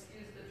had,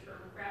 excuse the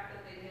term, crap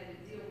that they've had to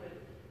deal with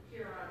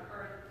here on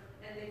earth,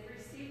 and they've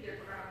received their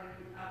crown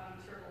of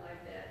eternal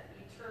life, that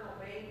eternal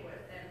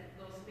banquet, and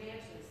those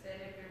mansions that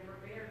have been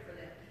prepared for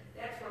them.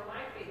 That's where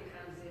my faith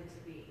comes into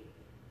being.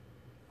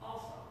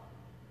 Also,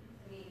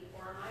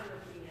 or am I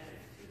looking at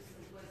it too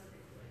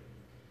simplistically?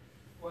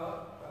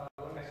 Well,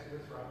 let me ask you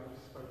this, Robin,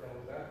 just play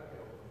devil's advocate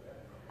a little bit.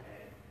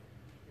 Okay.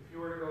 If you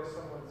were to go to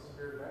someone with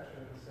severe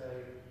dementia and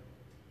say,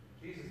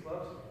 Jesus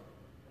loves you,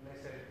 and they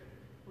say,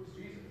 who's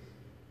Jesus?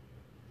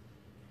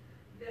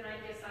 Then I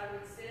guess I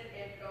would sit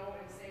and go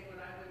and say what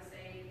I would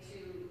say to,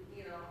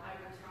 I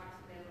would talk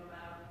to them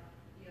about,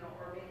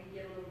 or maybe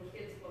get a little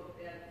kid's book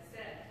that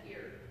said,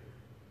 here,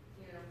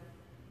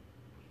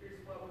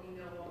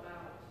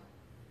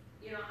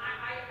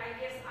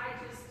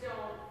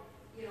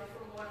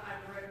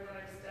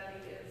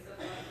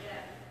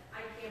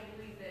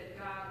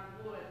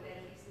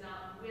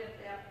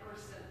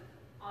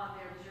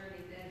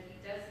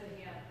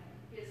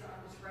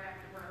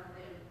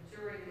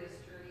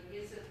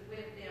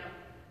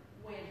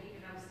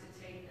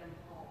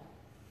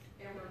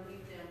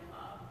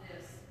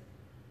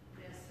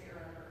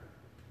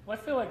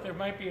 feel like there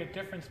might be a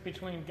difference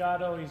between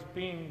God always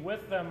being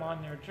with them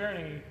on their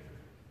journey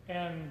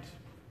and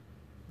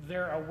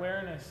their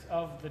awareness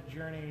of the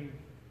journey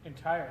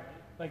entirely.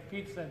 Like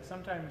Pete said,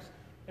 sometimes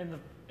in the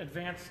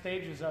advanced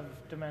stages of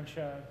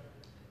dementia,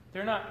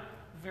 they're not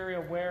very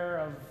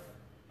aware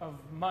of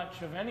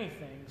much of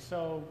anything.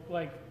 So,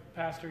 like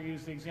Pastor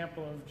used the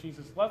example of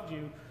Jesus loved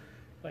you,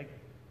 like,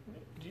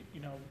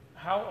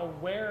 how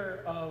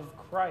aware of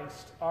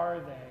Christ are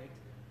they?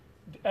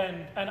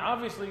 And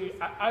obviously,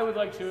 I would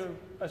like to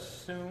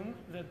assume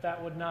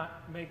that would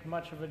not make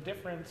much of a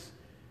difference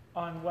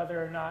on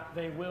whether or not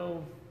they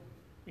will,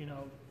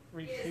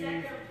 receive. Is that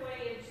going to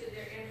play into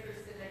their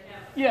interest in the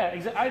heaven?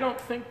 Yeah, I don't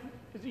think,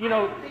 I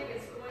don't think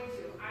it's going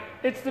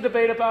to. It's the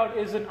debate about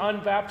is an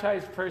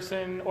unbaptized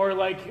person or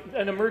like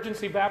an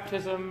emergency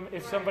baptism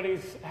if somebody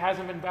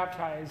hasn't been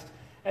baptized,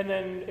 and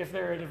then if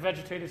they're in a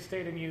vegetative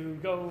state and you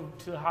go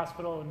to the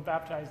hospital and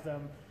baptize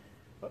them.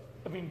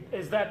 I mean,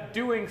 is that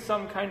doing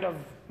some kind of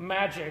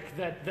magic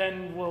that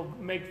then will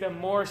make them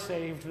more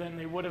saved than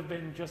they would have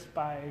been just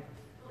by,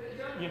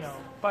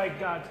 by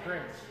God's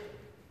grace?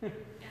 As you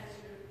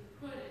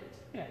put it,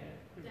 Yeah.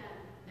 then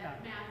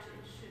that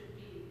magic should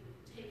be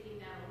taking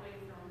that away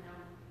from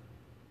them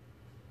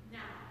now.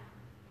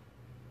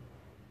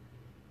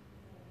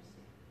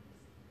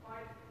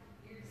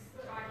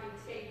 You're talking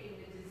taking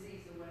the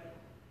disease away.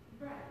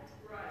 Right.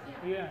 Right.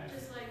 Yeah.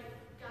 Just like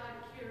God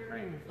cured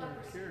Praying for a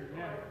leprosy cure,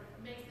 yeah. or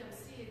make them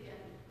see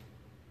again,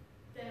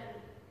 then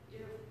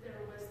if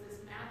there was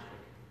this magic,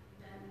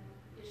 then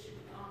it should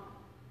be gone.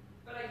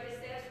 But I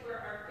guess that's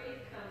where our faith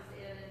comes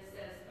in and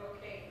says,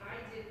 okay, I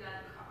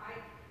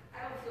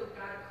don't feel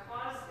God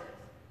caused it,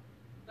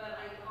 but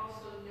I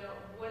also know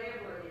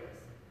whatever it is.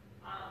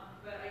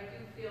 But I do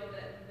feel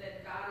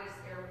that God is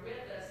there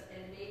with us,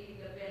 and maybe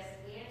the best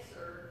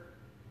answer,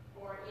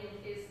 or in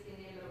His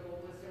inimitable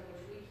wisdom,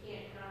 which we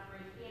can't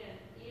comprehend,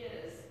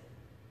 is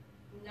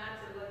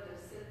not to let them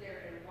sit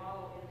there and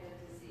wallow in their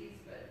disease,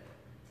 but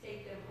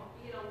take them home,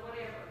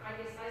 whatever. I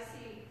guess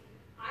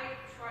I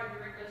try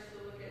very much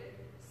to look at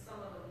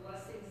some of the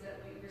blessings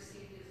that we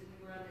received as we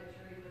were on that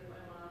journey with my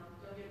mom.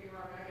 Don't get me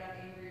wrong, I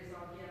got angry as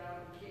all get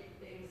out and kicked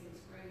things and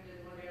screamed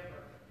and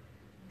whatever.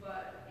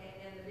 But,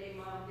 and the day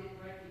Mom didn't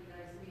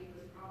recognize me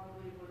was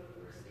probably one of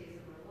the worst days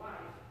of my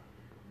life.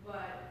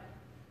 But,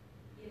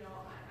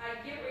 I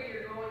get where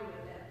you're going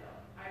with that though.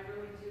 I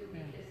really do,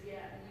 because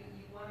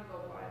you want to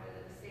go by, but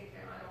at the same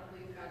time, I don't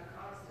believe God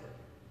caused it.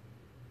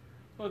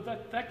 Well,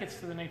 that gets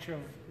to the nature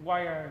of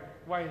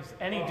why is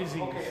any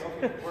disease? Okay.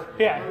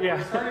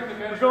 We're starting to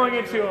We're going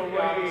into a the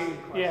way, Odyssey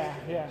question. yeah.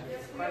 Yes,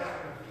 we Question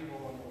are. of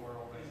evil in the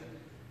world.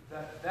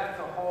 That's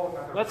a whole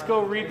other. Let's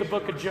go read the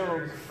book of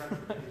Job.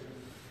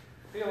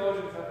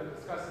 Theologians have been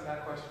discussing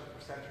that question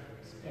for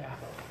centuries. Yeah.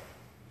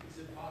 Is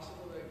it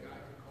possible that God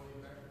can call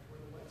you back before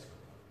the lights go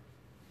out?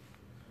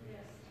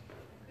 Yes.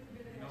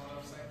 You know what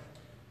I'm saying?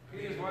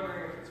 He is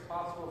wondering if it's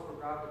possible for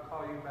God to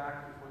call you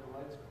back before the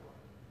lights go on.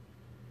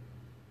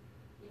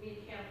 You mean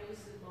have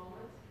lucid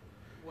moments?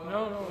 Well,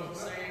 No. What I'm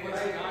saying What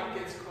is I- God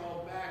gets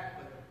called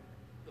back, but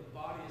the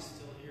body is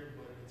still here,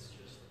 but it's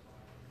just the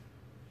body.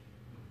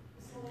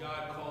 And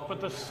God called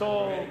But you the back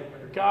soul,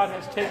 already. God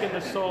has taken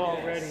the soul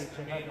Yes. already to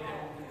I mean,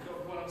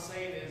 heaven. what I'm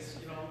saying is,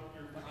 your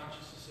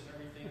consciousness and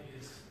everything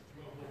is,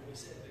 what we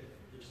said, that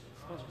there's no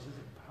consciousness.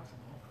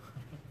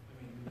 I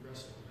mean, we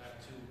wrestle with that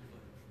too,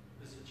 but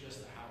this is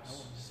just a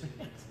house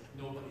sitting,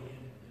 nobody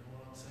in it, you know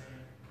what I'm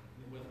saying?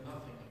 With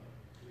nothing.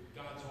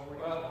 God's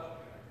already Well,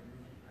 called back.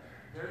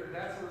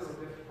 That's a little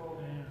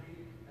difficult, Yeah.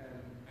 Pete, and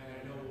And I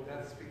know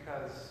that's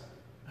because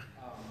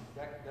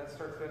that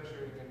starts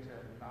venturing into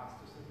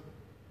Gnosticism,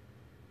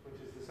 which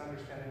is this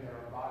understanding that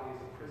our body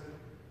is a prison,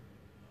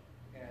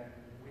 and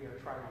we are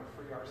trying to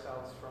free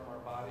ourselves from our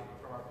body,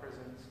 from our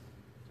prisons,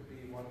 to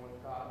be one with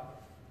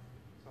God.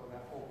 So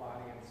that whole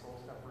body and soul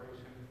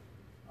separation.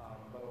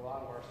 But a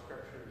lot of our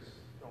scriptures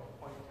don't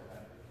point to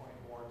that. They point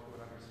more to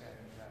an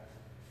understanding that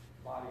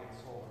body and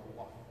soul are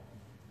one.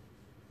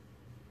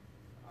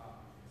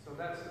 So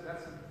that's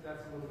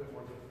a little bit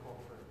more difficult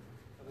for,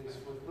 at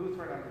least with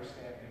Lutheran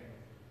understanding,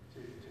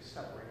 to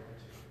separate the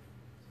two.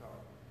 So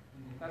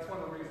that's one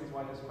of the reasons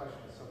why this question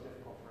is so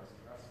difficult for us to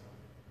wrestle with.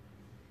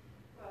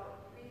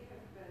 Well, we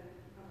have been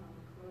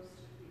close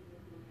to people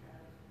who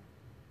have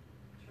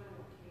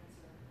terminal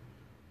cancer,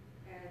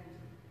 and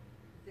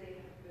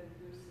they have been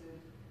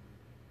lucid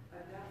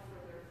enough for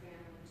their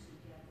family to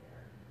get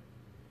there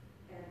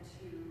and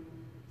to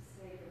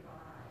say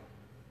goodbye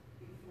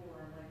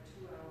before, like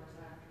 2 hours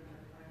after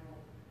their final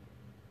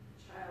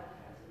child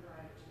has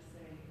arrived, to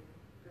say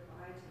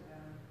goodbye to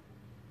them.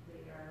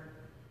 They are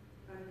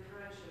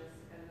unconscious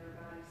and their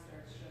body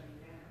starts shutting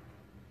down.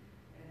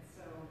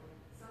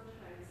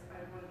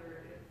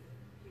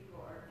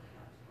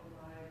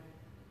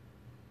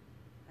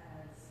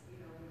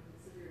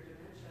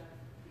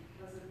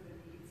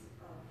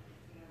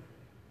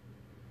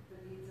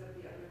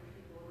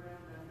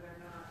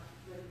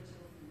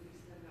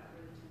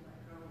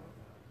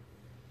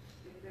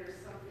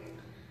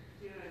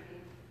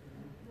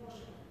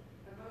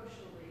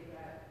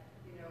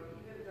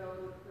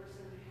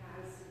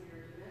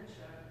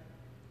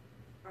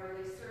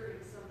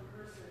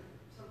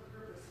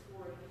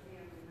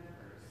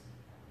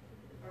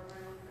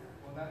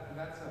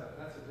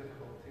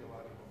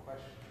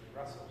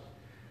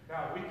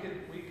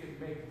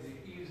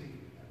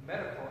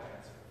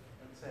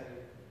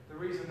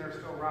 reason they're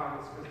still around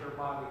is because their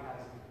body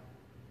hasn't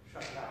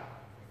shut down.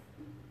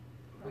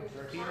 They're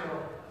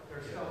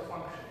still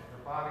functioning.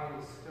 Their body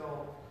is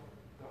still,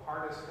 the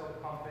heart is still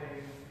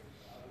pumping,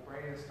 the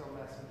brain is still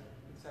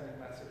sending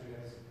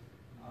messages.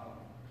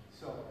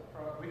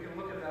 We can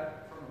look at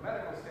that from a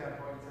medical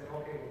standpoint and say,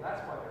 okay, well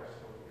that's why they're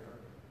still here,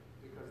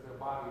 because their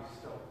body is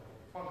still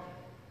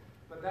functioning.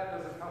 But that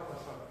doesn't help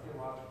us on a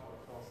theological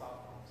or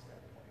philosophical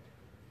standpoint.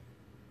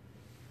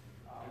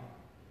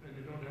 And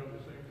you don't have the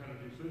same kind of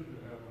decision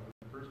you have when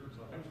a person's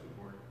on life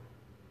support.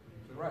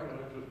 You say, Right.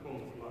 well, it's just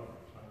both alive,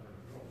 it's not going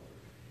to go.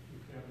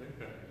 You can't make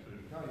that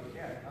decision. No, you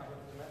can't, not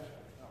with dementia,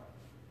 no.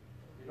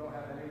 You don't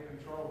have any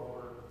control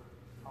over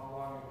how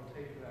long it will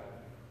take them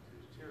to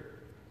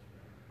deteriorate.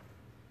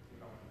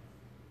 You know.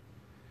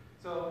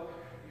 So,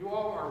 you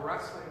all are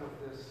wrestling with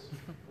this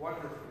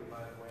wonderfully,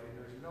 by the way.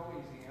 There's no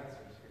easy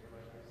answers here,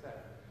 like I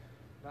said.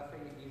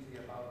 Nothing easy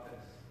about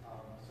this.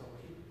 So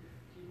keep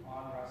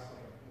on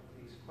wrestling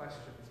with these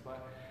questions.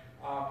 But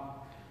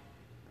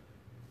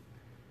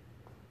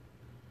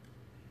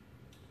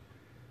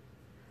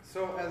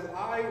so as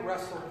I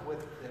wrestled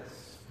with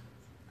this,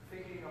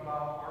 thinking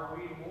about, are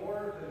we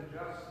more than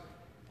just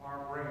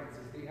our brains?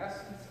 Is the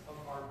essence of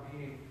our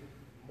being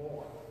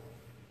more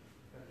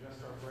than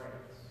just our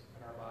brains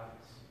and our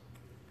bodies?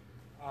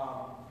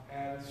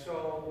 And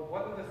so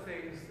one of the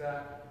things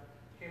that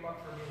came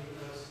up for me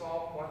was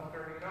Psalm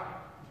 139.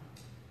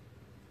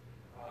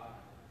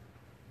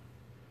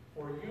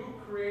 For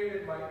you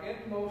created my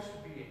inmost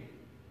being.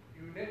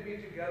 You knit me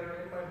together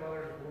in my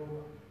mother's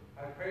womb.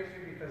 I praise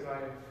you because I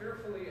am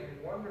fearfully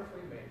and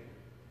wonderfully made.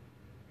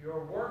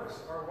 Your works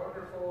are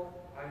wonderful,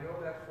 I know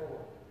that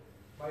fully.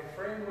 My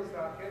frame was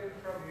not hidden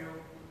from you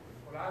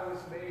when I was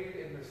made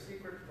in the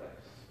secret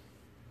place.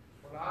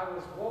 When I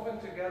was woven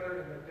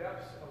together in the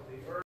depths of the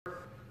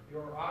earth,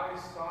 your eyes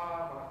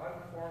saw my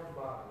unformed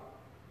body.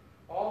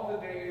 All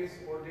the days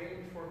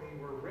ordained for me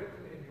were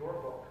written in your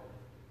book,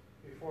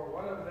 before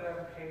one of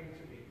them came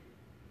to be.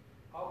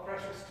 How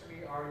precious to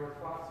me are your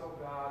thoughts, O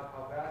God,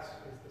 how vast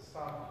is the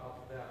sum of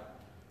them.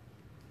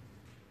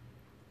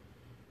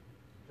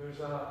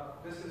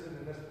 This isn't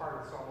in this part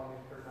of Psalm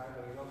 139,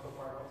 but there's also a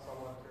part of Psalm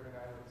 139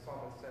 where the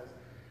psalmist says,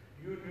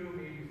 you knew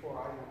me before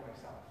I knew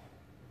myself.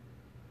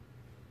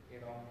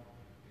 You know?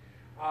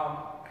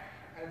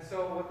 And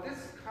so what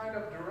this kind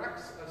of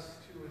directs us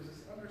to is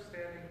this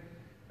understanding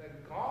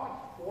that God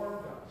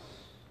formed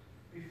us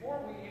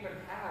before we even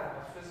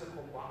had a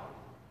physical body.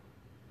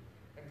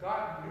 And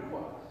God knew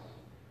us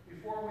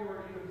before we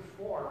were even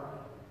formed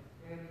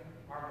in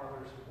our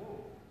mother's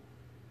womb.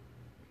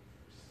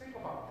 Just think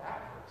about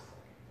that for a second.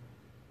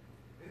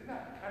 Isn't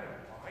that kind of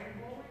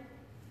mind-blowing?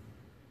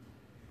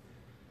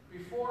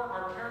 Before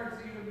our parents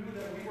even knew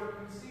that we were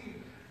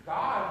conceived,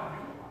 God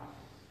knew us.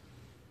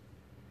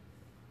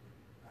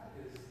 That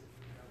is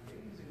an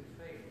amazing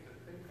thing to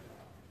think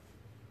about.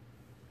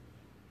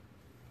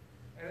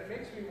 And it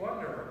makes me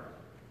wonder,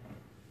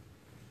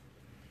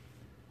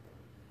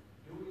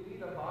 do we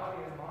need a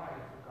body and mind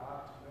for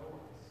God to know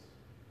us,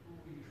 who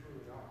we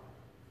truly are?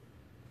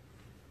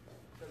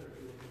 Instead of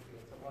you looking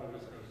at some I other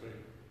was going to say,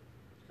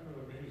 it's kind of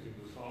amazing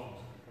the Psalms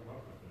can come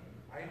up with that.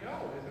 I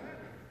know, isn't it?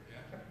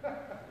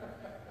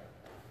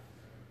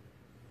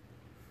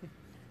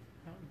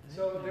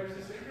 So there's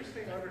this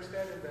interesting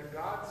understanding that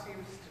God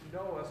seems to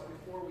know us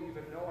before we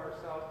even know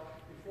ourselves.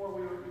 Before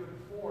we were even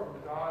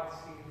formed, God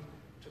seemed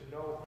to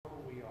know who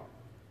we are.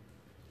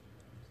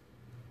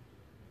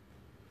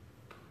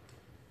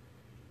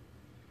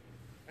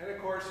 And of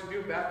course, you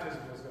knew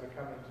baptism was going to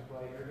come into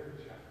play here,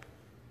 didn't you?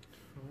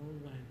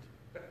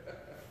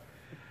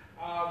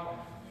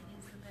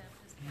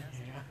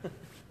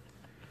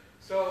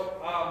 So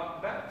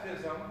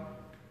baptism,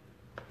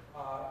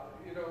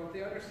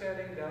 the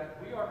understanding that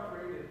we are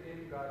created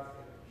in God's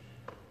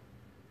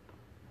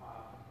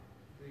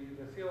image.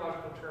 The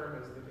theological term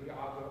is the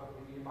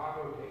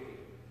imago Dei.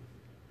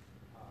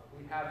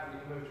 We have the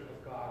image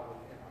of God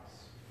within us.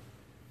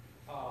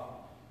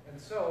 And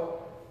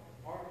so,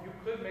 you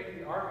could make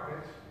the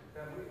argument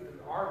that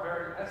our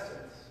very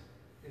essence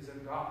is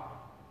in God.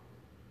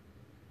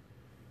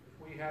 If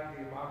we have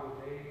the imago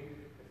Dei,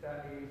 if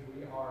that means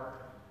we are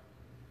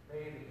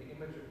made in the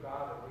image of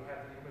God, and we have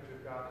the image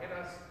of God in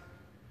us,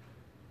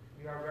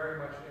 we are very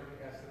much in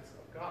the essence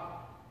of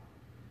God.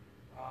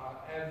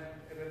 And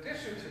in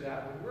addition to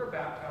that, when we were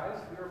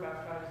baptized into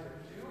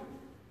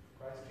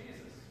Christ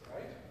Jesus,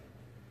 right?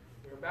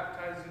 We were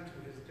baptized into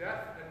his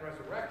death and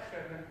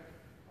resurrection.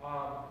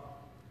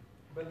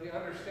 But the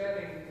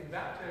understanding in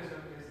baptism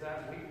is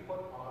that we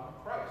put on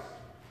Christ.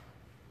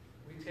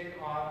 We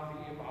take on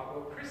the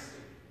imago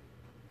Christi,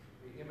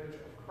 the image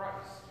of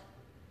Christ,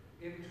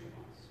 into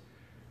us.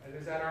 And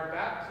it is at our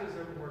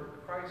baptism where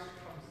Christ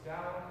comes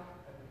down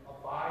and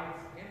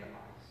abides in us.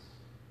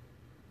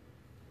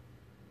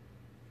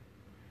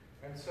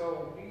 And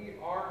so we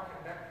are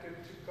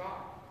connected to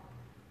God.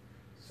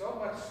 So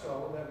much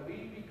so that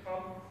we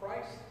become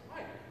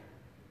Christ-like.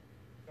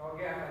 Now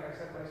again, like I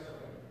said in my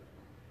sermon,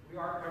 we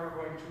aren't ever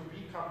going to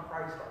become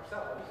Christ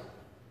ourselves,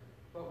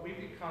 but we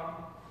become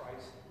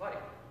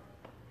Christ-like.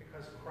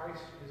 because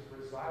Christ is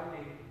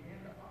residing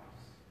in us.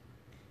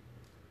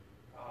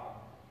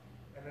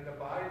 And it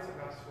abides in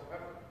us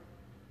forever.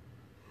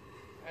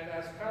 And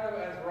as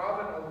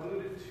Robin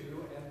alluded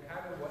to, and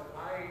kind of what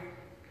I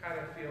kind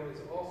of feel is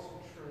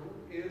also true,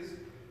 is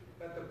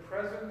that the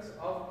presence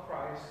of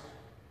Christ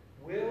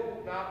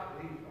will not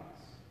leave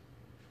us.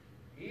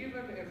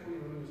 Even if we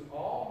lose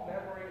all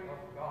memory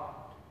of God,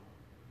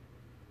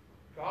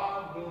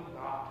 God will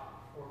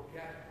not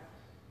forget us.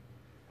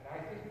 And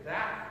I think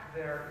that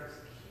there is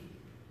key.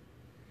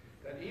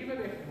 That even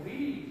if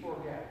we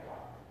forget God,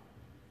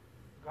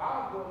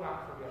 God will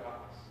not forget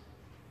us.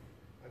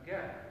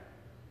 Again,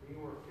 we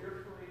were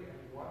fearfully and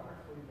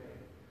wonderfully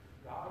made.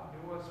 God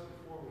knew us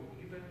before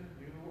we even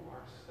knew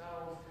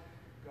ourselves.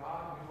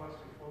 God knew us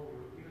before we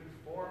were even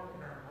formed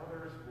in our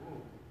mother's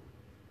womb.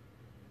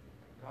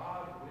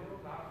 God will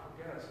not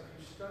forget us.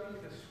 If you study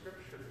the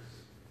scriptures,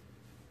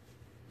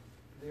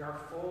 they are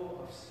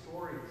full of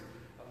stories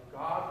of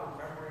God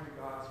remembering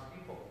God's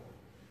people.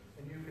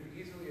 And you can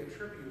easily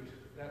attribute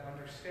that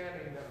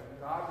understanding that when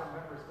God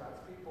remembers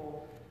God's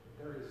people,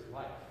 there is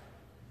life.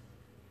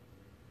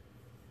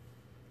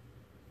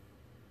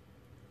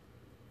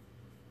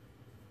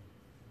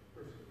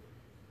 First,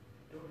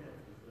 don't have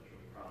this much of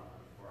a problem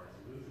as far as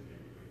losing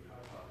anybody.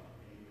 Talk about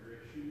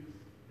anger issues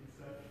and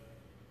such.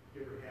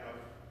 You ever have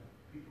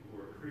people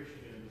who are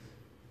Christians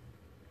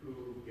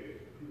who get a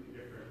completely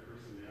different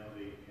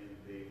personality and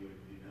they would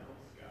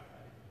denounce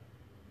God?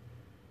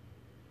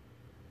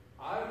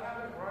 I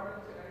haven't run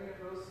into any of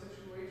those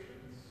situations.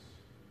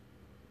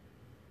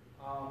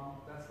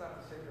 That's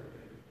not to say that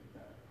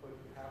that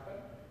couldn't happen.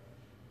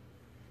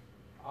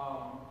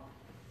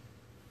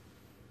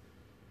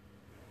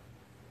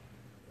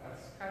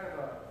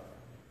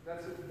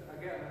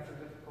 That's a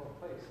difficult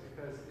place,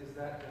 because is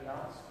that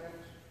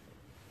denouncement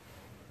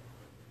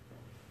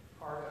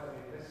part of a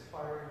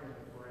misfiring in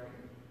the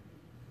brain,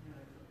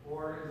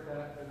 or is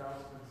that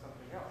denouncement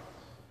something else?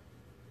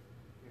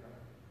 You know,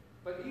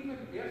 but even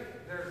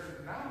if there's a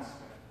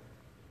denouncement,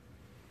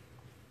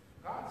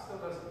 God still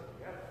doesn't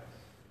forget us.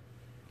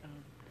 I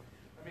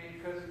mean,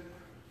 because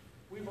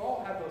we've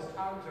all had those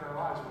times in our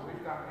lives where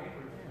we've gotten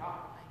angry with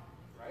God,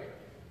 right?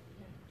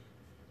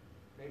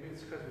 Maybe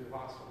it's because we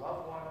lost a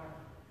loved one,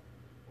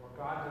 or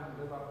God didn't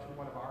live up to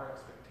one of our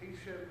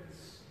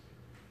expectations,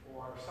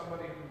 or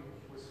somebody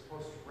who was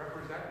supposed to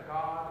represent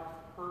God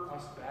hurt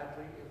us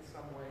badly in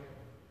some way.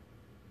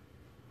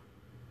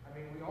 I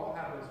mean, we all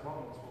have those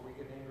moments where we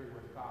get angry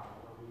with God,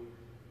 where we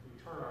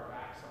turn our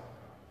backs on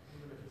God,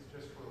 even if it's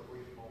just for a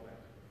brief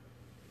moment.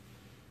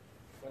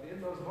 But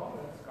in those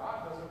moments,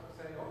 God doesn't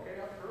say,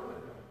 okay, I'm through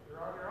with you.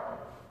 You're on your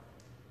own.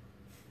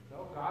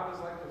 No, God is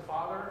like the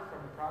father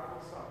from the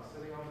prodigal son,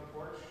 sitting on the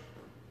porch,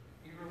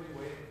 eagerly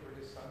waiting for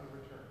his son to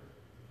return.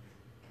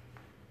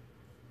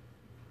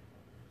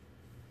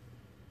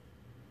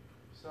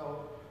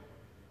 So,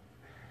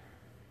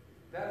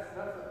 that's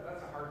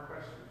a hard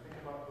question to think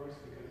about, Bruce,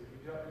 because you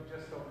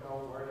just don't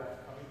know where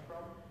that's coming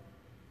from.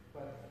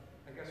 But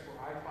I guess where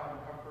I find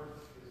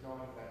comfort is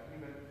knowing that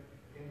even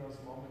in those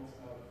moments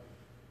of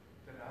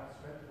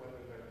denouncement,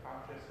 whether they're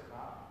conscious or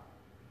not,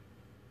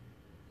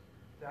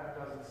 that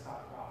doesn't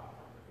stop God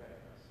from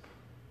forgetting us.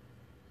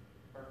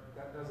 Or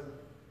that doesn't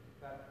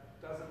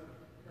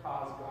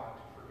cause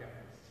God to forget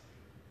us.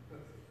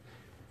 That's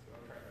what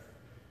I'm trying to say.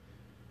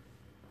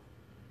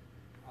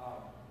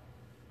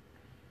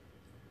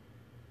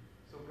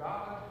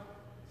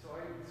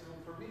 So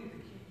for me, the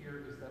key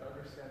here is that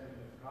understanding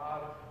that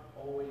God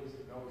always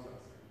knows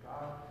us, and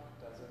God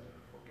doesn't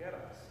forget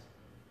us.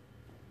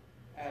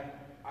 And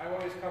I'm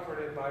always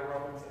comforted by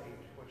Romans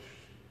 8, which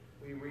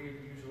we read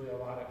usually a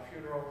lot at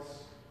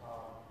funerals.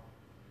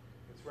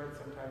 It's read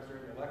sometimes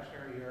during the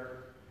lectionary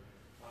year.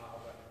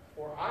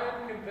 For I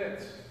am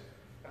convinced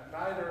that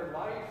neither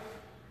life,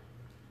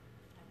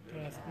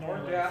 nor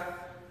death,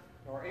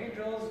 nor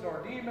angels,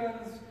 nor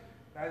demons,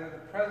 neither the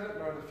present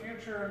nor the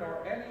future,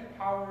 nor any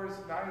powers,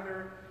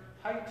 neither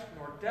height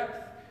nor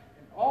depth,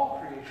 in all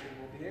creation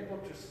will be able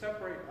to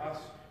separate us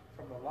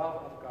from the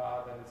love of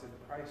God that is in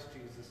Christ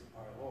Jesus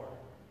our Lord.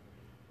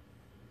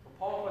 So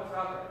Paul puts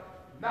out there,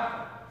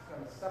 nothing is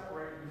going to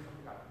separate you from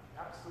God.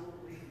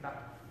 Absolutely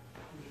nothing.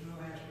 There's no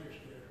asterisk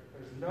there.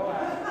 There's no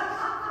asterisk.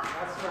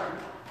 That's right.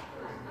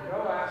 There's no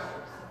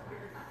asterisk.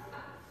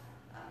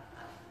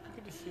 You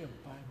could just see a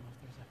Bible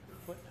if there's like a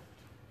footnote.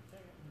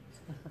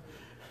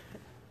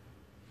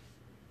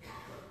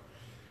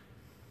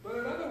 But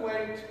another way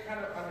to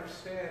kind of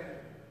understand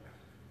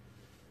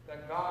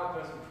that God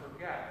doesn't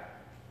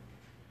forget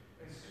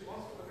is to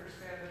also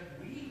understand that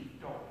we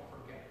don't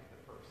forget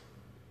the person.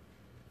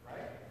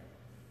 Right?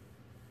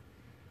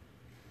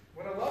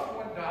 When a loved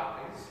one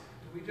dies,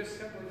 do we just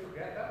simply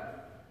forget them?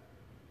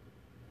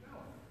 No.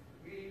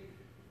 We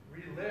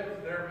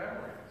relive their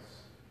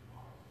memories.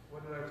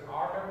 Whether it's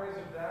our memories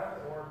of them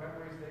or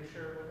memories they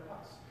shared with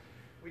us.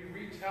 We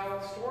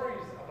retell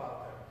stories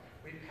about them.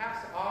 We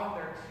pass on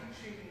their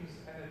teachings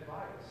and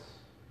advice.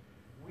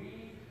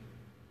 We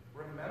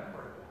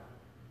remember them.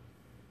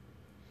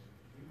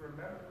 We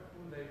remember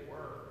who they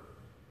were.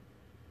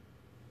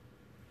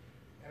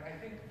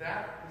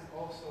 that is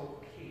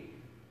also key.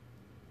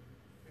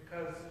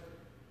 Because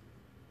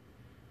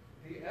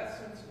the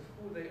essence of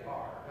who they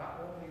are,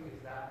 not only is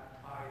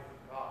that tied to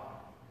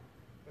God,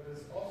 but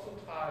it's also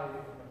tied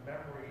in the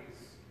memories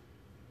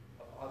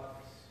of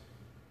others.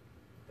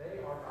 They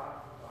are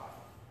not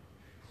forgotten.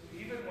 So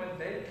even when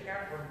they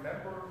can't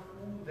remember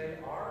who they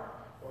are,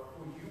 or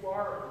who you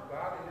are, or who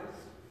God is,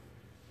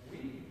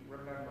 we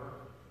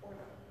remember for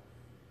them.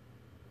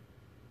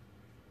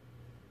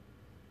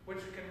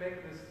 Which can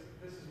make this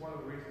is one of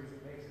the reasons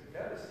it makes it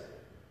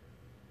devastating.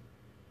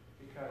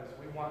 Because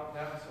we want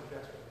them so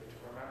desperately to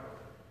remember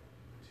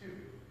too.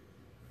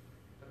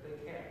 But they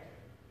can't.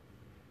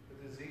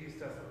 The disease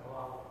doesn't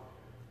allow them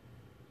to.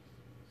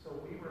 So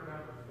we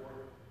remember for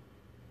them.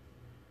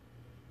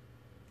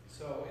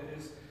 So it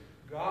is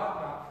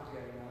God not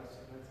forgetting us,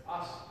 and it's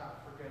us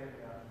not forgetting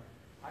them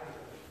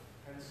either.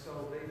 And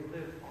so they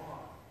live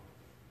on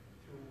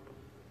through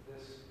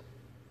this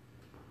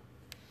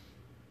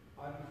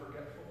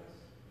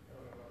unforgetfulness. I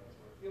don't know what this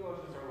word.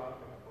 Theologians are allowed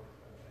to make words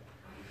that way.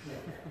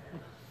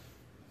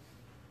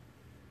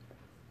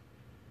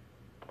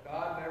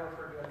 God never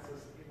forgets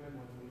us even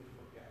when we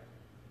forget.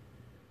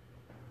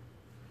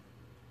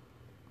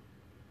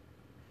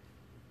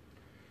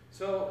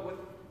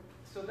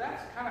 So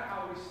that's kind of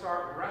how we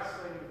start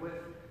wrestling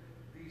with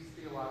these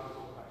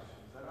theological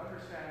questions. That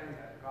understanding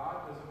that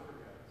God doesn't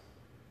forget us.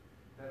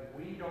 That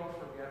we don't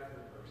forget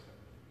the person,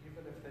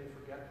 even if they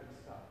forget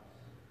themselves.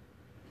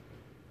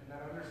 And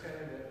that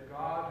understanding that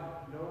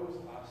God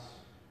knows us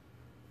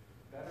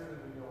better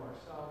than we know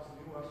ourselves,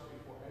 knew us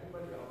before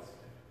anybody else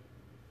did.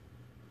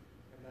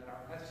 And that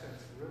our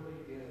essence really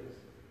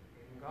is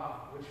in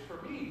God, which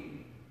for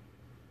me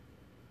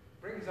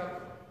brings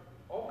up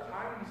all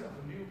kinds of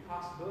new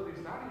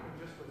possibilities, not even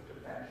just with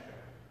dementia,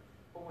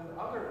 but with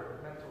other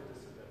mental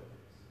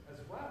disabilities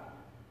as well.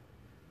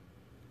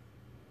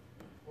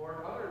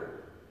 Or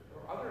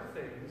other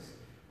things.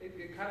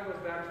 It kind of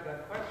goes back to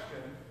that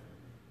question.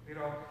 You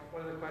know,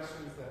 one of the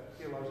questions that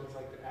theologians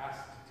like to ask,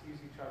 to tease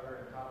each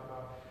other and talk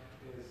about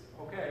is,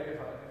 okay, if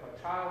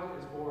a child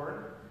is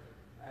born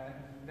and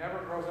never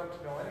grows up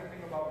to know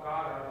anything about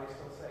God, are they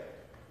still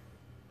saved?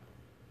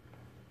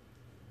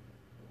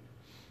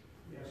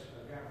 Yes,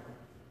 again.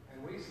 And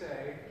we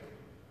say,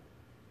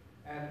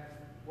 and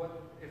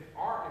if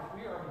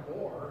we are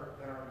more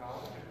than our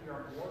knowledge, if we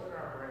are more than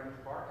our brains,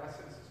 if our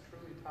essence is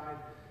truly tied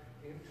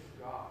into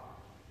God,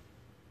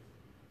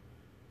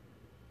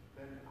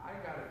 then I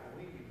gotta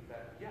believe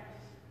that yes,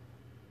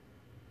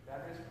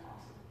 that is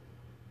possible.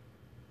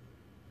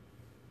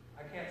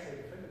 I can't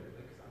say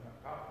definitively because I'm not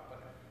God,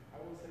 but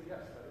I will say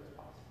yes, that is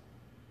possible.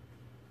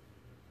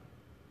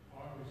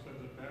 Audrey said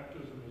that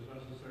baptism is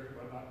necessary,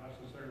 but not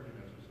necessarily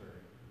necessary.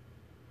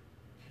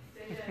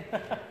 Say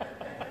that.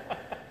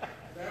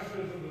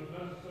 Baptism is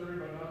necessary,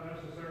 but not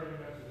necessarily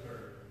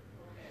necessary.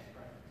 Okay.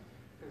 Right.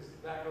 Because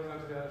that goes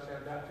on to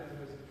understand baptism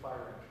isn't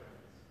fire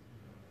insurance.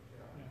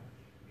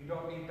 You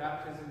don't need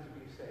baptism to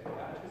be saved.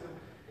 Baptism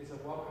is a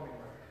welcoming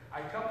right.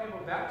 I tell people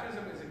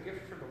baptism is a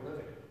gift for the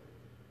living.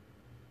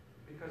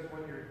 Because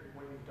when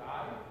you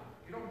die,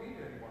 you don't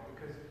need it anymore.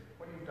 Because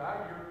when you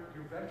die,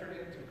 you've entered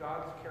into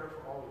God's care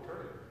for all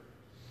eternity.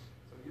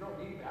 So you don't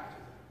need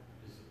baptism.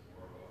 Is it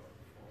more of a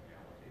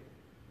formality?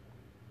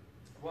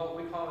 Well,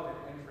 we call it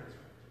an entrance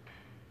rite.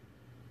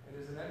 It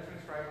is an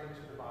entrance rite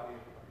into the body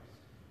of Christ.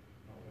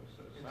 No, it's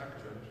a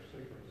sacrament,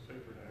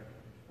 sacred act.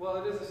 Well,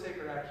 it is a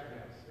sacred action,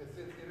 yes.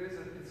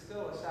 It's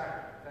still a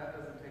sacrament. That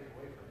doesn't take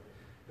away from it.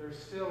 There's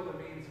still the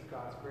means of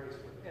God's grace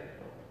within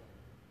it.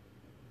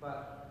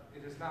 But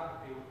it is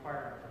not a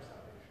requirement for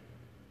salvation.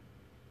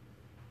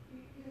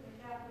 Even the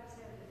Catholics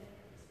have to make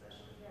a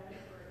special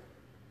category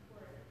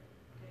for it.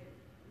 Okay,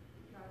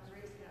 I was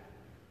raised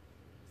Catholic.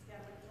 It's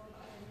Catholic for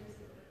about 10 years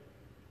ago.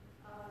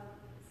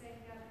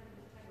 St. Catherine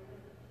was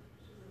Tanganyika.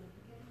 She was a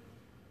Dominican.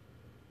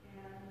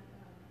 And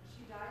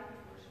she died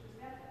before she was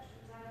baptized.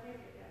 She was on her way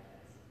to get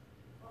baptized.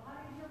 Well,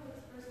 how do you deal with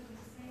this person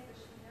who's a saint, but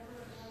she never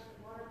had the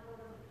water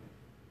poured on her?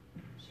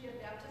 She had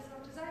baptism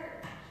of desire.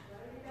 She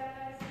wanted to be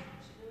baptized.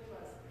 She really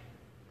was.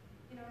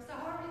 You know, so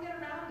however you get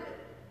around it,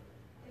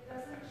 it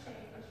doesn't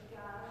change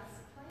God's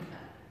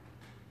plan.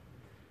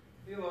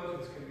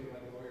 Theologians can be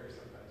like lawyers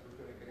sometimes. We're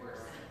going to get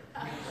Worse.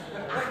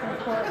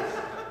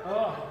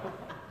 Oh.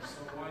 So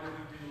why do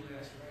we do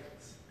last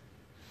rites?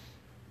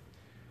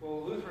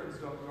 Well, Lutherans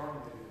don't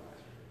normally do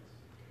last rites.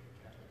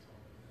 Catholics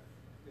all do that.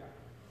 Yeah.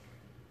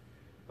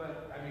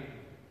 But, I mean,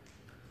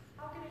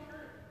 How can it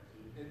hurt?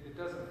 it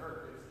doesn't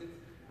hurt.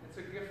 It's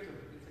a gift of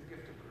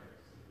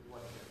grace, is what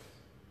it is.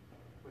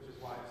 Which is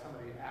why if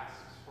somebody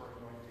asks for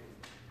anointing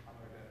on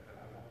their deathbed,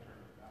 I won't turn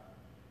it down.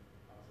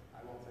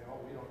 I won't say,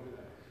 oh, we don't do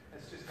that.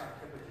 It's just not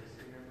typically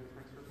seen in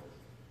Lutheran circles.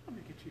 Let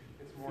me get you.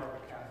 It's more of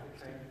a Catholic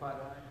thing. But,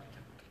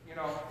 you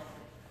know,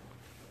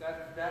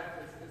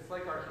 it's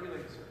like our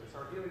healing service.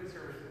 Our healing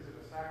service isn't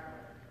a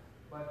sacrament,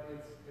 but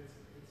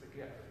it's a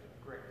gift of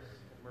grace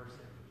and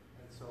mercy.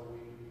 And so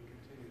we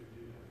continue to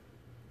do that.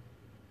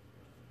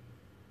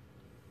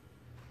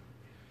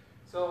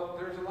 So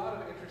there's a lot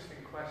of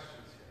interesting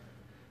questions here.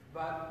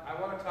 But I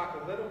want to talk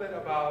a little bit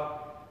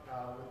about,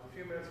 with the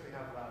few minutes we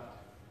have left,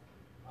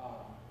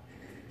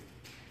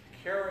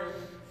 caring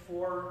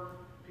for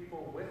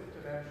people with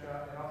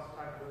dementia, and also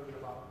talk a little bit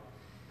about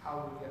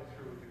how we get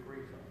through the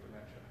grief of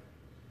dementia.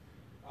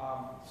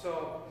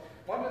 So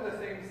one of the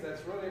things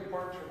that's really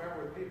important to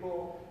remember with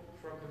people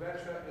from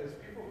dementia is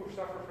people who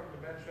suffer from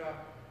dementia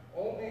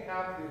only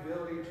have the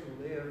ability to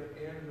live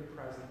in the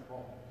present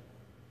moment.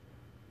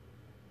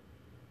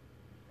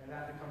 And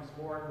that becomes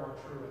more and more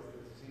true as the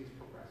disease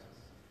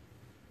progresses.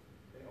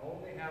 They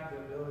only have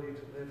the ability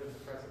to live in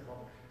the present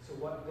moment. So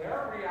what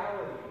their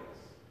reality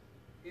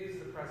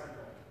is the present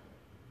moment.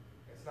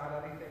 It's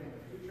not anything in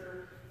the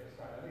future, it's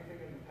not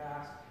anything in the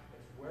past,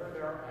 it's where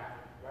they're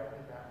at, right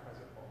in that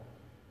present moment.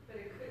 But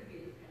it could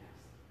be the past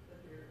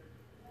that they're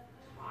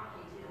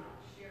talking about,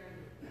 sharing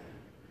with them.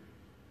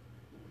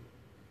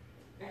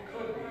 It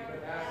could be,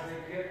 but as the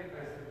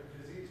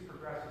disease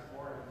progresses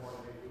more and more,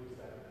 they lose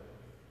that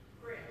ability.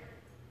 Great.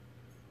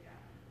 Yeah.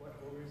 What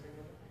were you saying?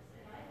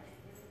 I think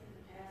they live in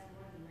the past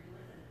more than they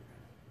live in the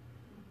present.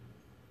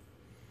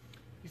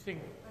 You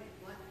think Wait,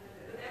 what?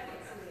 But that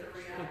becomes the that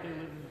they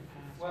reality. live in the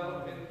past?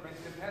 Well, it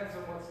depends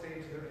on what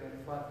stage they're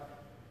in,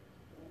 but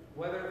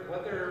whether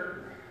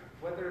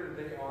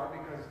they are,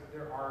 because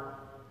you're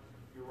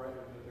right,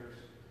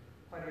 there's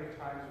plenty of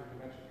times where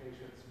dementia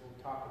patients will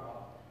talk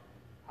about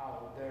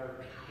how they're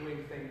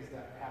doing things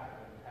that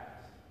happened in the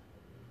past.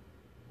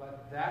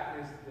 But that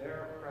is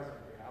their present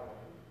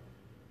reality.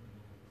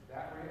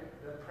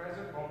 The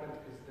present moment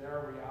is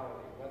their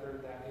reality, whether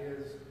that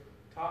is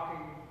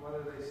talking,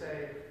 whether they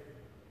say,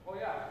 oh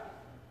yeah,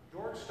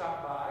 George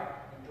stopped by,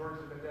 and George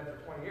has been dead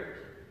for 20 years.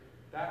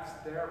 That's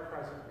their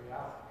present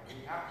reality, and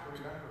we have to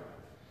remember that.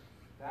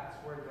 That's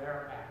where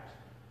they're at.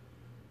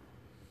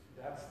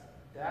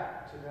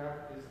 That to them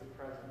is the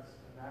presence,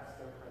 and that's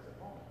their present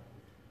moment.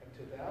 And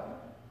to them,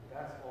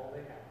 that's all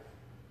they have.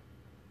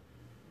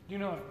 Do you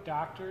know if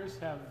doctors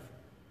have,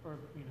 or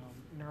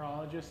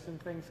neurologists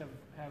and things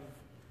have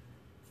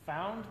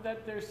found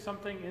that there's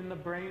something in the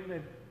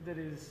brain that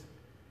is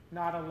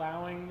not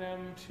allowing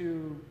them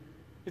to?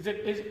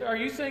 Are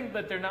you saying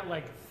that they're not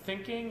like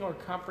thinking or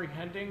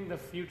comprehending the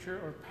future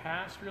or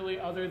past really,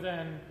 other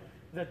than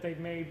that they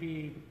may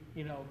be,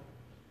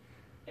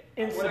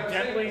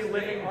 incidentally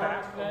living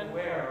back then?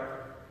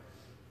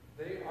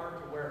 They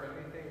aren't aware of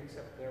anything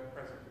except their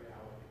present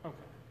reality.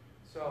 Okay.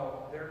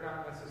 So they're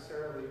not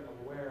necessarily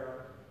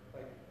aware,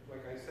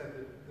 like I said,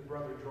 the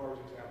brother George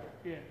example.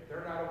 Yeah.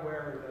 They're not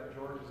aware that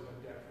George has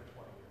been dead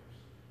for 20 years.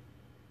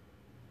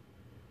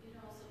 It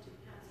also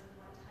depends on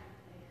what type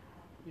they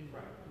have. Yeah.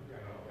 Right.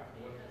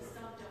 Because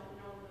some don't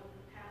know the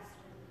past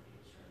or the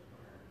future.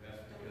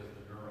 That's because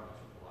the neurons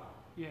are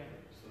blocked. Yeah.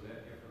 So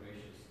that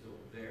information is still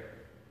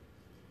there,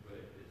 but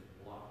it is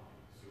blocked.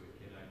 So it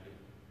cannot get,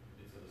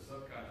 it's in the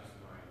subconscious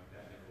mind,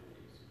 that never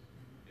leaves.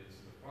 It's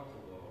in the frontal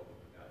lobe,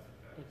 that's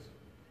affected.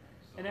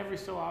 And every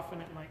so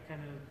often it might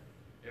kind of,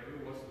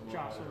 Every once in a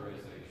while, jostle. there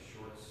is a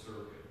short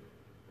circuit,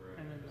 where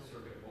And then the they'll-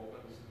 circuit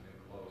opens and then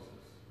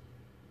closes.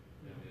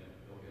 And then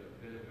they'll get a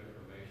bit of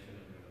information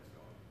and then it's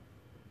gone.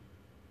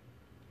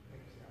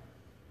 Thanks, yeah.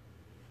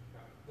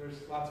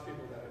 There's lots of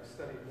people that have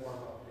studied more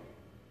about the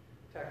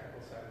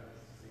technical side of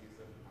this disease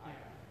than I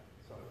have.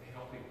 So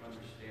Helping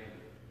understand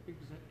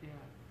yeah.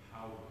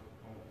 how the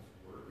components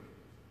work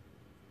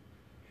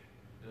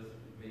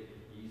doesn't make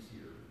it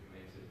easier, it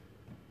makes it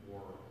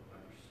more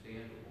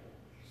understandable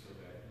so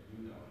that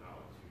you know how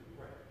to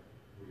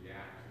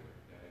react to it.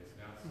 That it's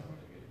not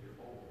something that you're,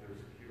 oh,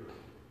 there's a cure.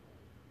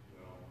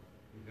 Well,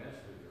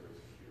 eventually there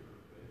is a cure,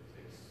 but it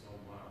takes so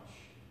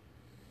much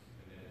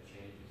and then it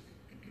changes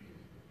because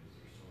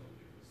there's so many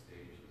different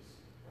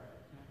stages. right.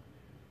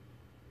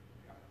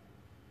 Yeah.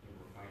 And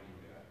we're finding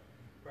that.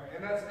 Right,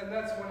 and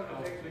that's one of the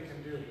things we can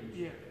do.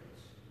 Yeah.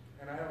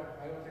 And I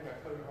don't think I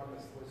put it on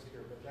this list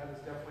here, but that is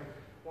definitely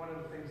one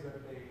of the things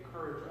that they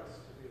encourage us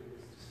to do,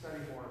 is to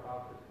study more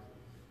about the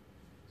disease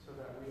so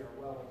that we are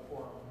well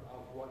informed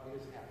of what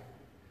is happening.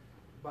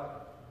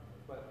 But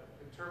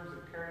in terms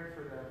of caring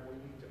for them, we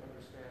need to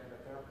understand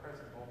that their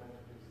present moment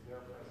is their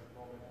present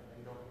moment, and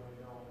they don't really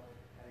know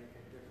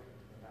anything different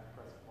than that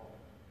present moment.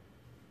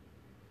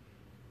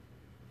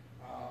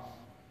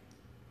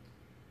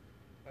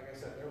 Like I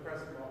said, their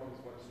present moment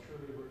is what is true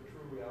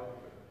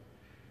reality for them.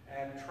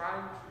 And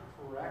trying to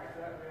correct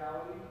that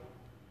reality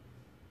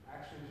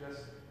actually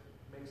just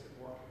makes it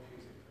more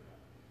confusing for them.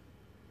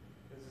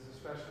 This is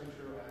especially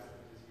true as the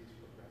disease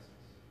progresses.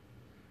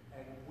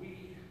 And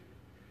we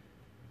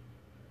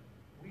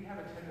have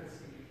a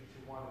tendency to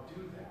want to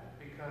do that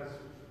because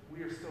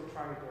we are still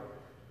trying to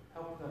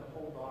help them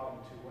hold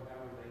on to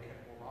whatever they can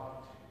hold on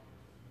to.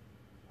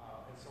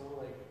 And so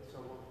we'll be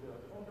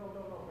like, oh no,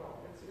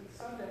 it's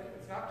Sunday,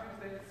 it's not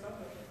Tuesday, it's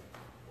Sunday.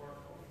 Or,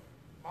 oh,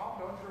 Mom,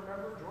 don't you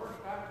remember George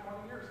died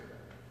 20 years ago?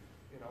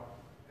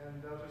 And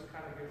they'll just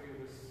kind of give you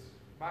this,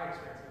 my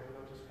experience,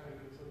 they'll just kind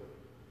of give you the,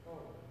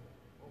 oh,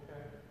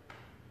 okay,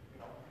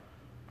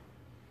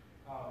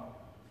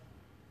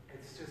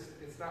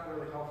 it's not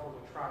really helpful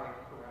to try and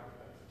correct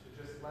them, to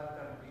just let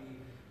them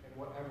be in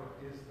whatever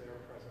is their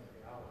present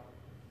reality.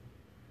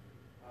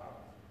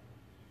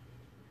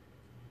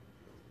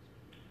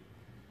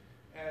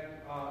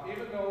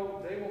 Even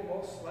though they will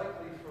most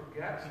likely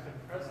forget the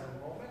present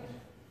moment,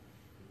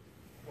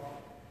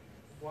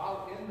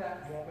 while in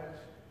that moment,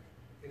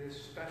 it is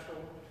special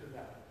to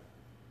them.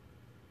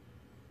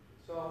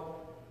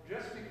 So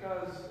just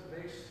because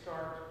they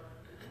start,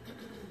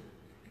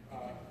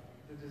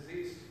 the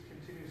disease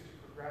continues to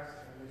progress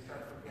and they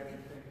start forgetting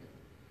things,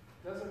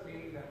 doesn't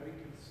mean that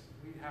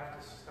we have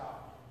to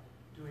stop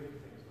doing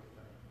things with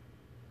them.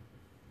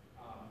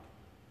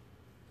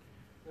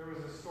 There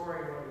was a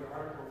story in one of the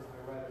articles I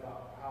read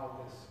about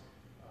how this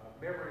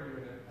memory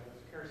unit at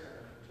this care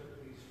center took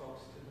these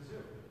folks to the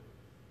zoo.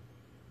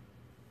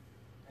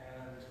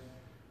 And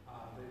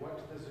they went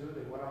to the zoo,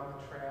 they went on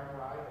the tram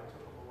ride, they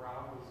took them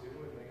around the zoo,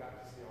 and they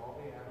got to see all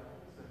the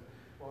animals. And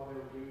while they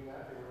were doing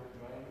that, they were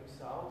enjoying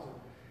themselves. And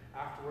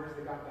afterwards,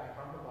 they got back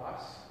on the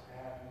bus,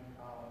 and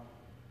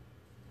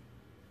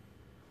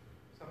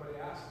somebody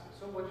asked,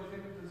 "So what did you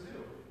think of the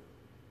zoo?"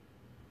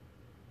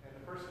 And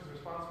the person's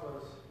response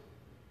was,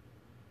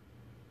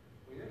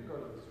 "We didn't go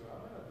to the zoo. I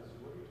went to the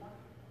zoo. What are you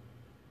talking about?"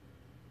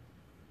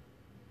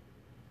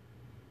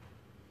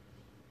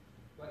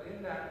 But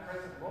in that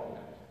present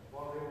moment,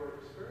 while they were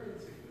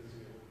experiencing the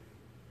zoo,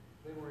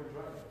 they were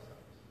enjoying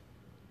themselves.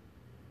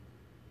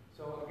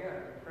 So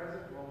again, the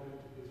present moment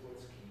is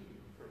what's key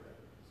for them.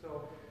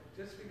 So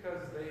just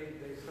because they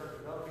start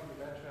developing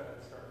dementia and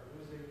start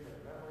losing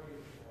their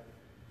memories and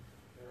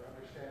their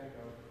understanding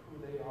of who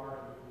they are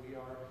and who we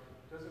are,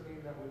 doesn't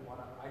mean that we want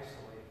to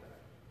isolate them.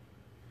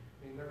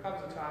 I mean, there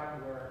comes a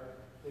time where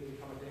they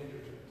become a danger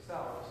to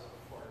themselves,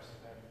 of course,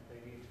 and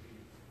they need to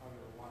be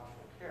under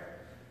watchful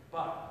care.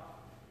 But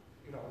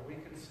we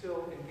can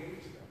still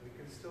engage them. We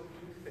can still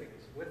do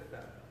things with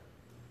them.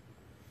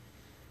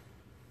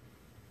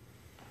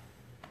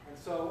 And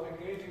so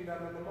engaging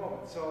them in the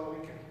moment. So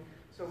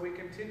we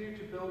continue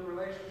to build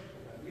relationship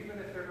with them. Even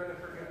if they're going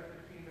to forget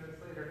 15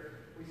 minutes later,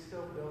 we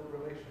still build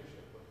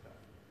relationship with them.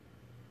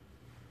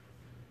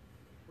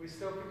 We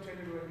still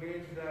continue to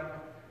engage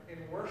them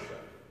in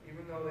worship,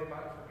 even though they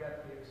might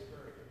forget the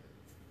experience.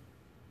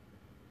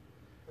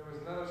 There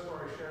was another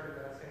story shared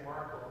in that same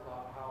article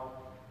about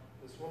how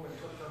this woman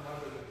took her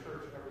mother to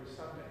church every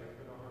Sunday,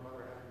 even though her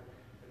mother had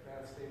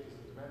advanced stages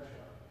of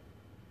dementia.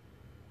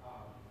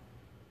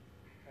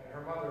 And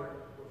her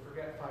mother would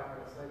forget 5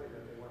 minutes later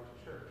that they went to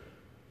church.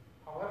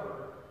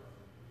 However,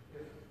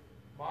 if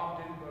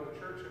mom didn't go to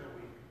church in a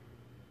week,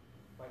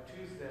 by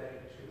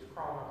Tuesday she was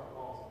crawling up the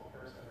walls of the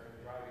care center and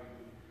driving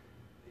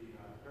the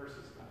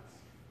nurses nuts.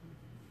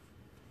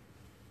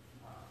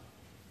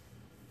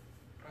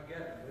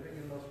 Again, living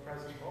in those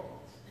present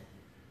moments.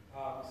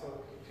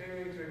 So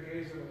continuing to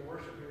engage them in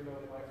worship even though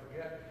they might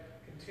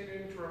forget,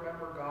 continuing to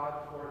remember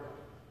God for them.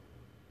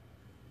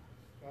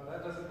 Now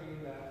that doesn't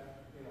mean that,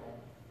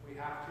 we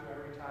have to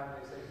every time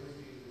they say who's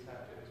Jesus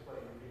have to explain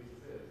who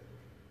Jesus is.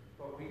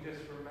 But we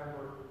just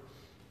remember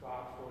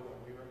God for them.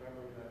 We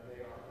remember that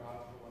they are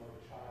God's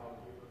beloved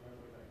child. We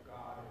remember that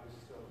God is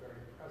still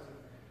very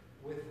present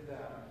with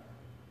them.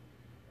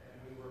 And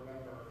we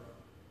remember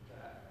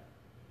that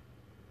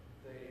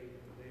they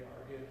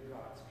are in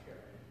God's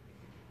care.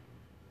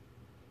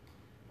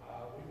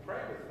 We pray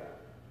with them.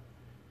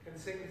 Can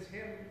sing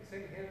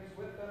hymns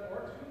with them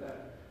or to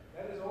them.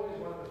 That is always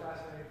one of the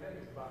fascinating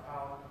things about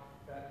how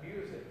that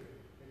music,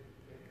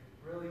 it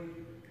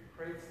really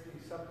creates the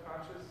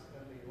subconscious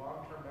and the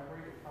long-term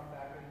memory to come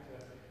back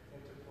into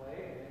play,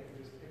 and they can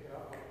just pick it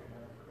up like they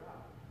never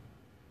forgot.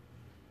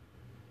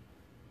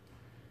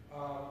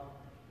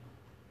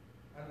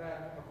 And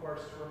then, of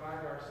course, to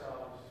remind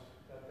ourselves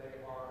that they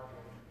are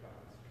in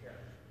God's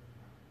care.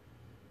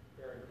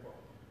 Very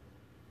important.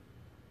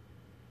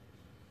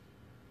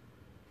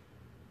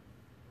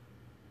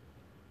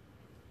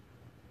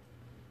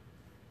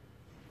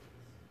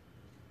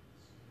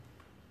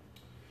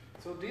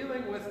 So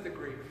dealing with the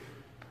grief,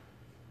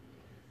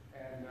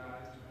 and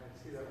I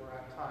see that we're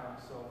at time,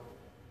 so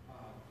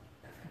I'll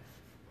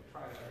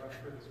try to run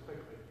through this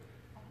quickly.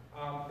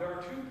 There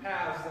are two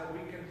paths that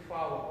we can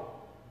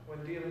follow when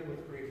dealing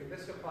with grief, and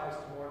this applies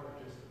to more than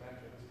just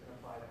dementia. This can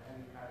apply to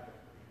any kind of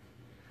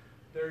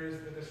grief. There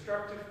is the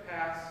destructive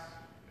path,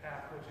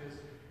 which is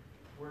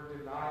we're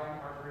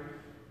denying our grief.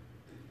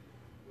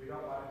 We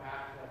don't want to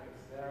act like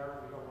it's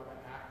there. We don't want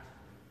to act.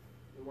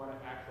 We want to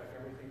act like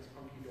everything's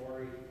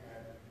hunky-dory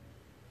and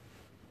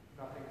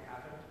nothing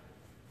happened.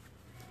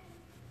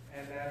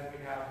 And then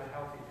we have the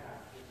healthy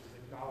path, which is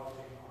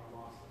acknowledging our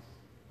losses.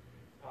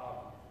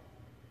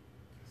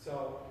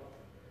 So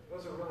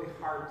those are really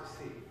hard to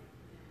see,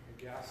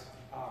 I guess.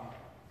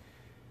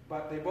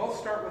 But they both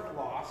start with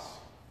loss,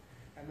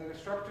 and the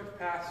destructive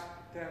path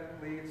then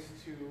leads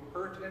to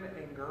hurt and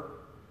anger,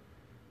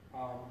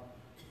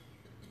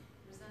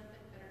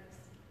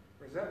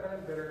 resentment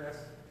and bitterness,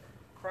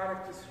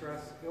 chronic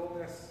distress,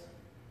 illness,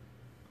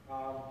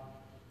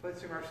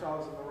 placing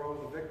ourselves in the role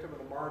of the victim and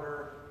the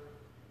martyr,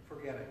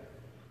 forgetting.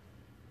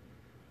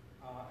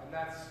 And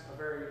that's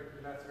very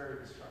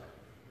destructive.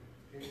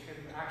 It can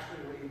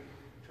actually lead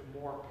to to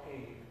more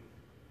pain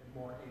and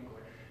more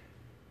anguish.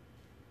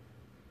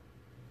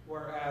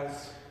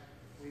 Whereas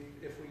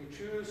if we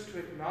choose to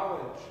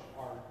acknowledge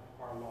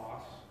our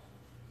loss,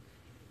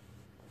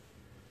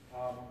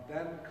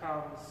 then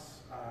comes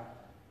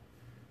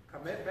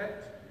commitment,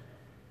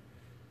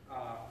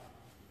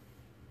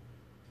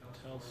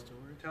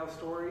 tell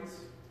stories.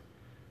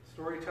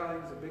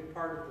 Storytelling is a big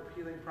part of the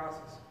healing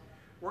process.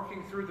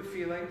 Working through the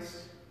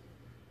feelings.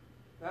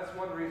 That's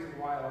one reason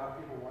why a lot of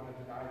people want to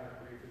deny their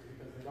grief, is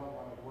because they don't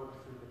want to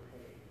work through the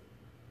pain.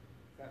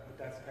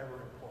 That's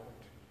ever important.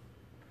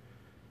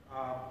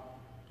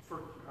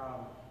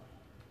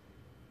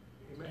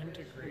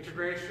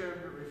 Integration,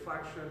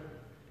 reflection,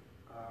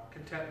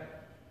 contentment.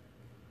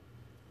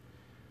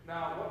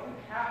 Now, what can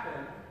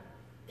happen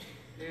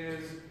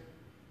is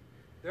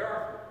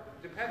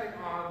depending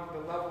on the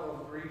level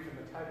of grief and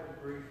the type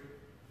of grief,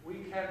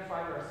 we can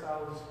find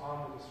ourselves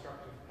on the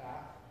destructive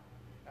path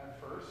at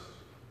first,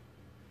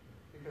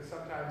 because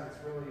sometimes it's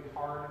really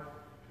hard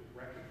to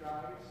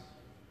recognize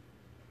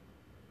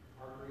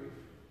our grief.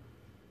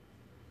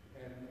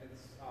 And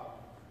it's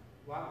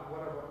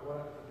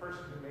what the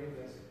person who made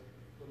this,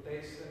 what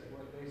they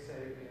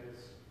say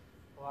is,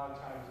 a lot of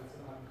times it's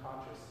an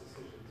unconscious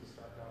decision to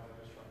start down a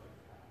destructive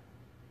path.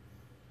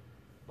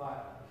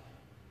 But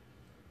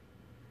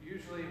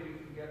usually we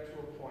can get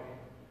to a point,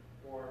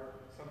 or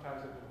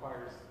sometimes it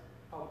requires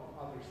help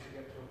of others to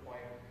get to a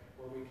point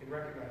where we can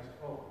recognize,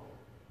 oh,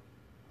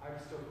 I'm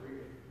still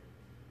grieving.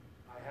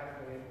 I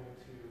haven't been able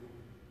to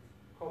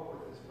cope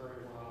with this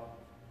very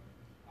well,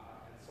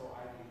 and so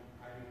I need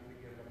to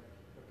begin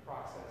the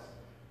process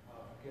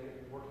of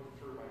working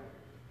through my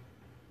grief.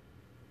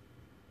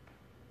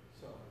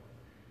 So,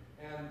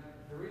 and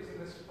the reason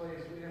this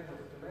plays in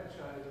with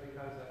dementia is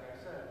because, like I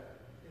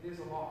said, it is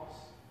a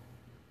loss.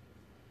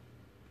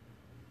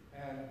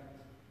 And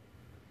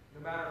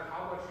no matter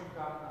how much you've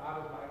gotten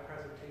out of my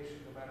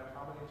presentation, no matter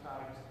how many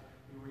times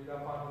you read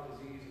up on the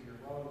disease and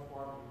you're well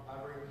informed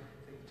of everything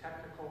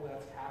technical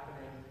that's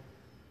happening,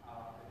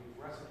 and you've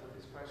wrestled with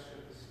these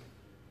questions,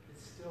 it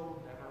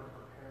still never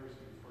prepares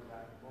you for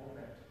that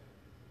moment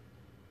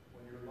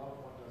when your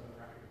loved one doesn't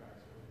recognize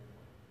you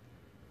anymore.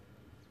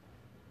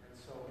 And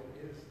so it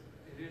is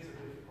a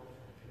difficult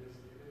thing.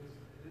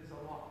 It is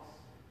a loss.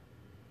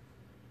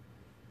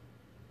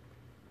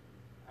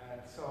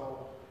 And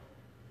so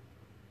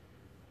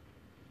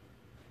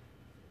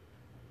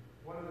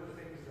one of the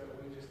things that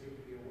we just need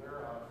to be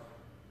aware of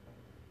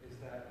is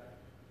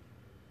that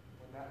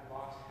when that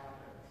loss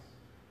happens,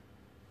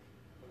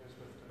 whether it's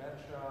with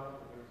dementia,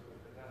 whether it's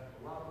with the death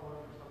of a loved one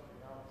or something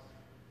else,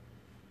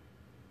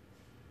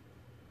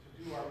 to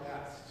do our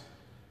best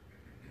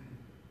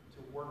to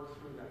work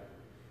through that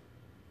grief.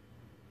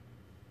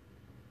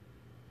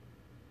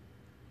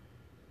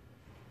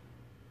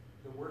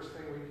 The worst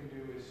thing we can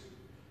do is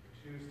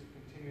choose to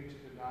continue to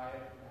deny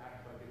it and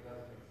act like it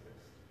doesn't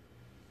exist.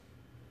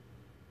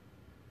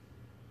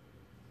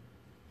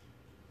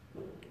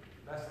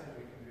 The best thing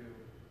we can do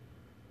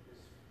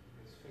is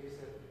face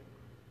it.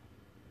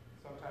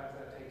 Sometimes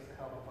that takes the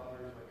help of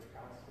others, like a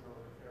counselor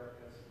or a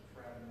therapist,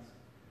 friends.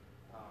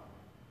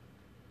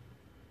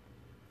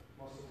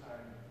 Most of the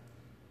time,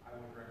 I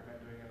would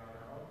recommend doing it on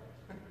our own.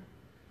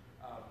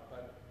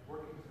 But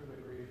working through the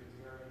grief is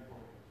very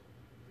important,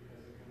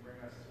 because it can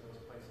bring us to those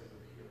places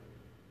of healing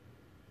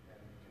and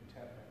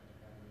contentment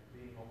and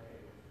being okay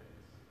with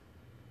things.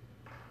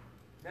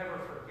 Never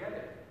forget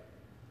it.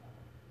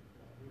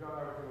 We don't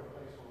ever get to a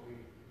place where we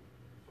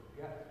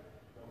forget,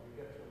 but we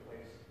get to a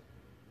place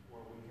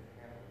where we can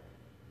handle it,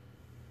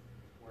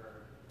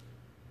 where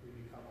we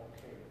become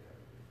okay with it.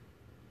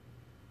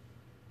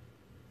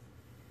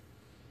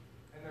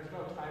 And there's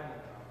no time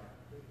limit on that.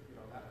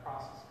 That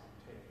process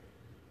can take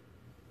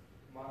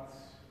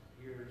months,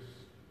 years.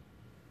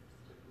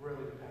 It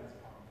really depends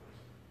upon the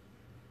person.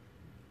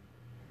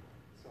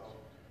 So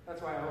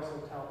that's why I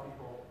also tell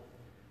people,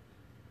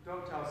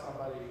 don't tell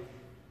somebody,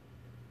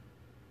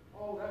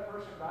 oh, that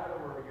person died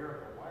over a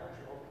year ago. Why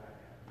aren't you open that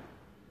yet?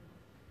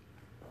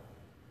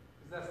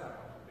 Because that's not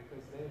helpful,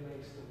 because they may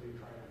still be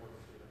trying to work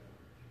through that.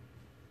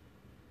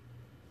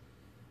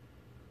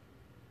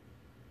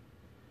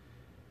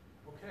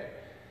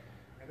 Okay.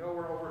 I know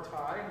we're over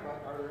time,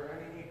 but are there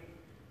any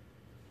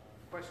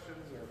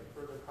questions or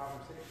further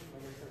conversation?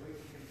 Like I said, we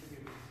can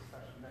continue this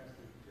discussion next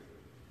week.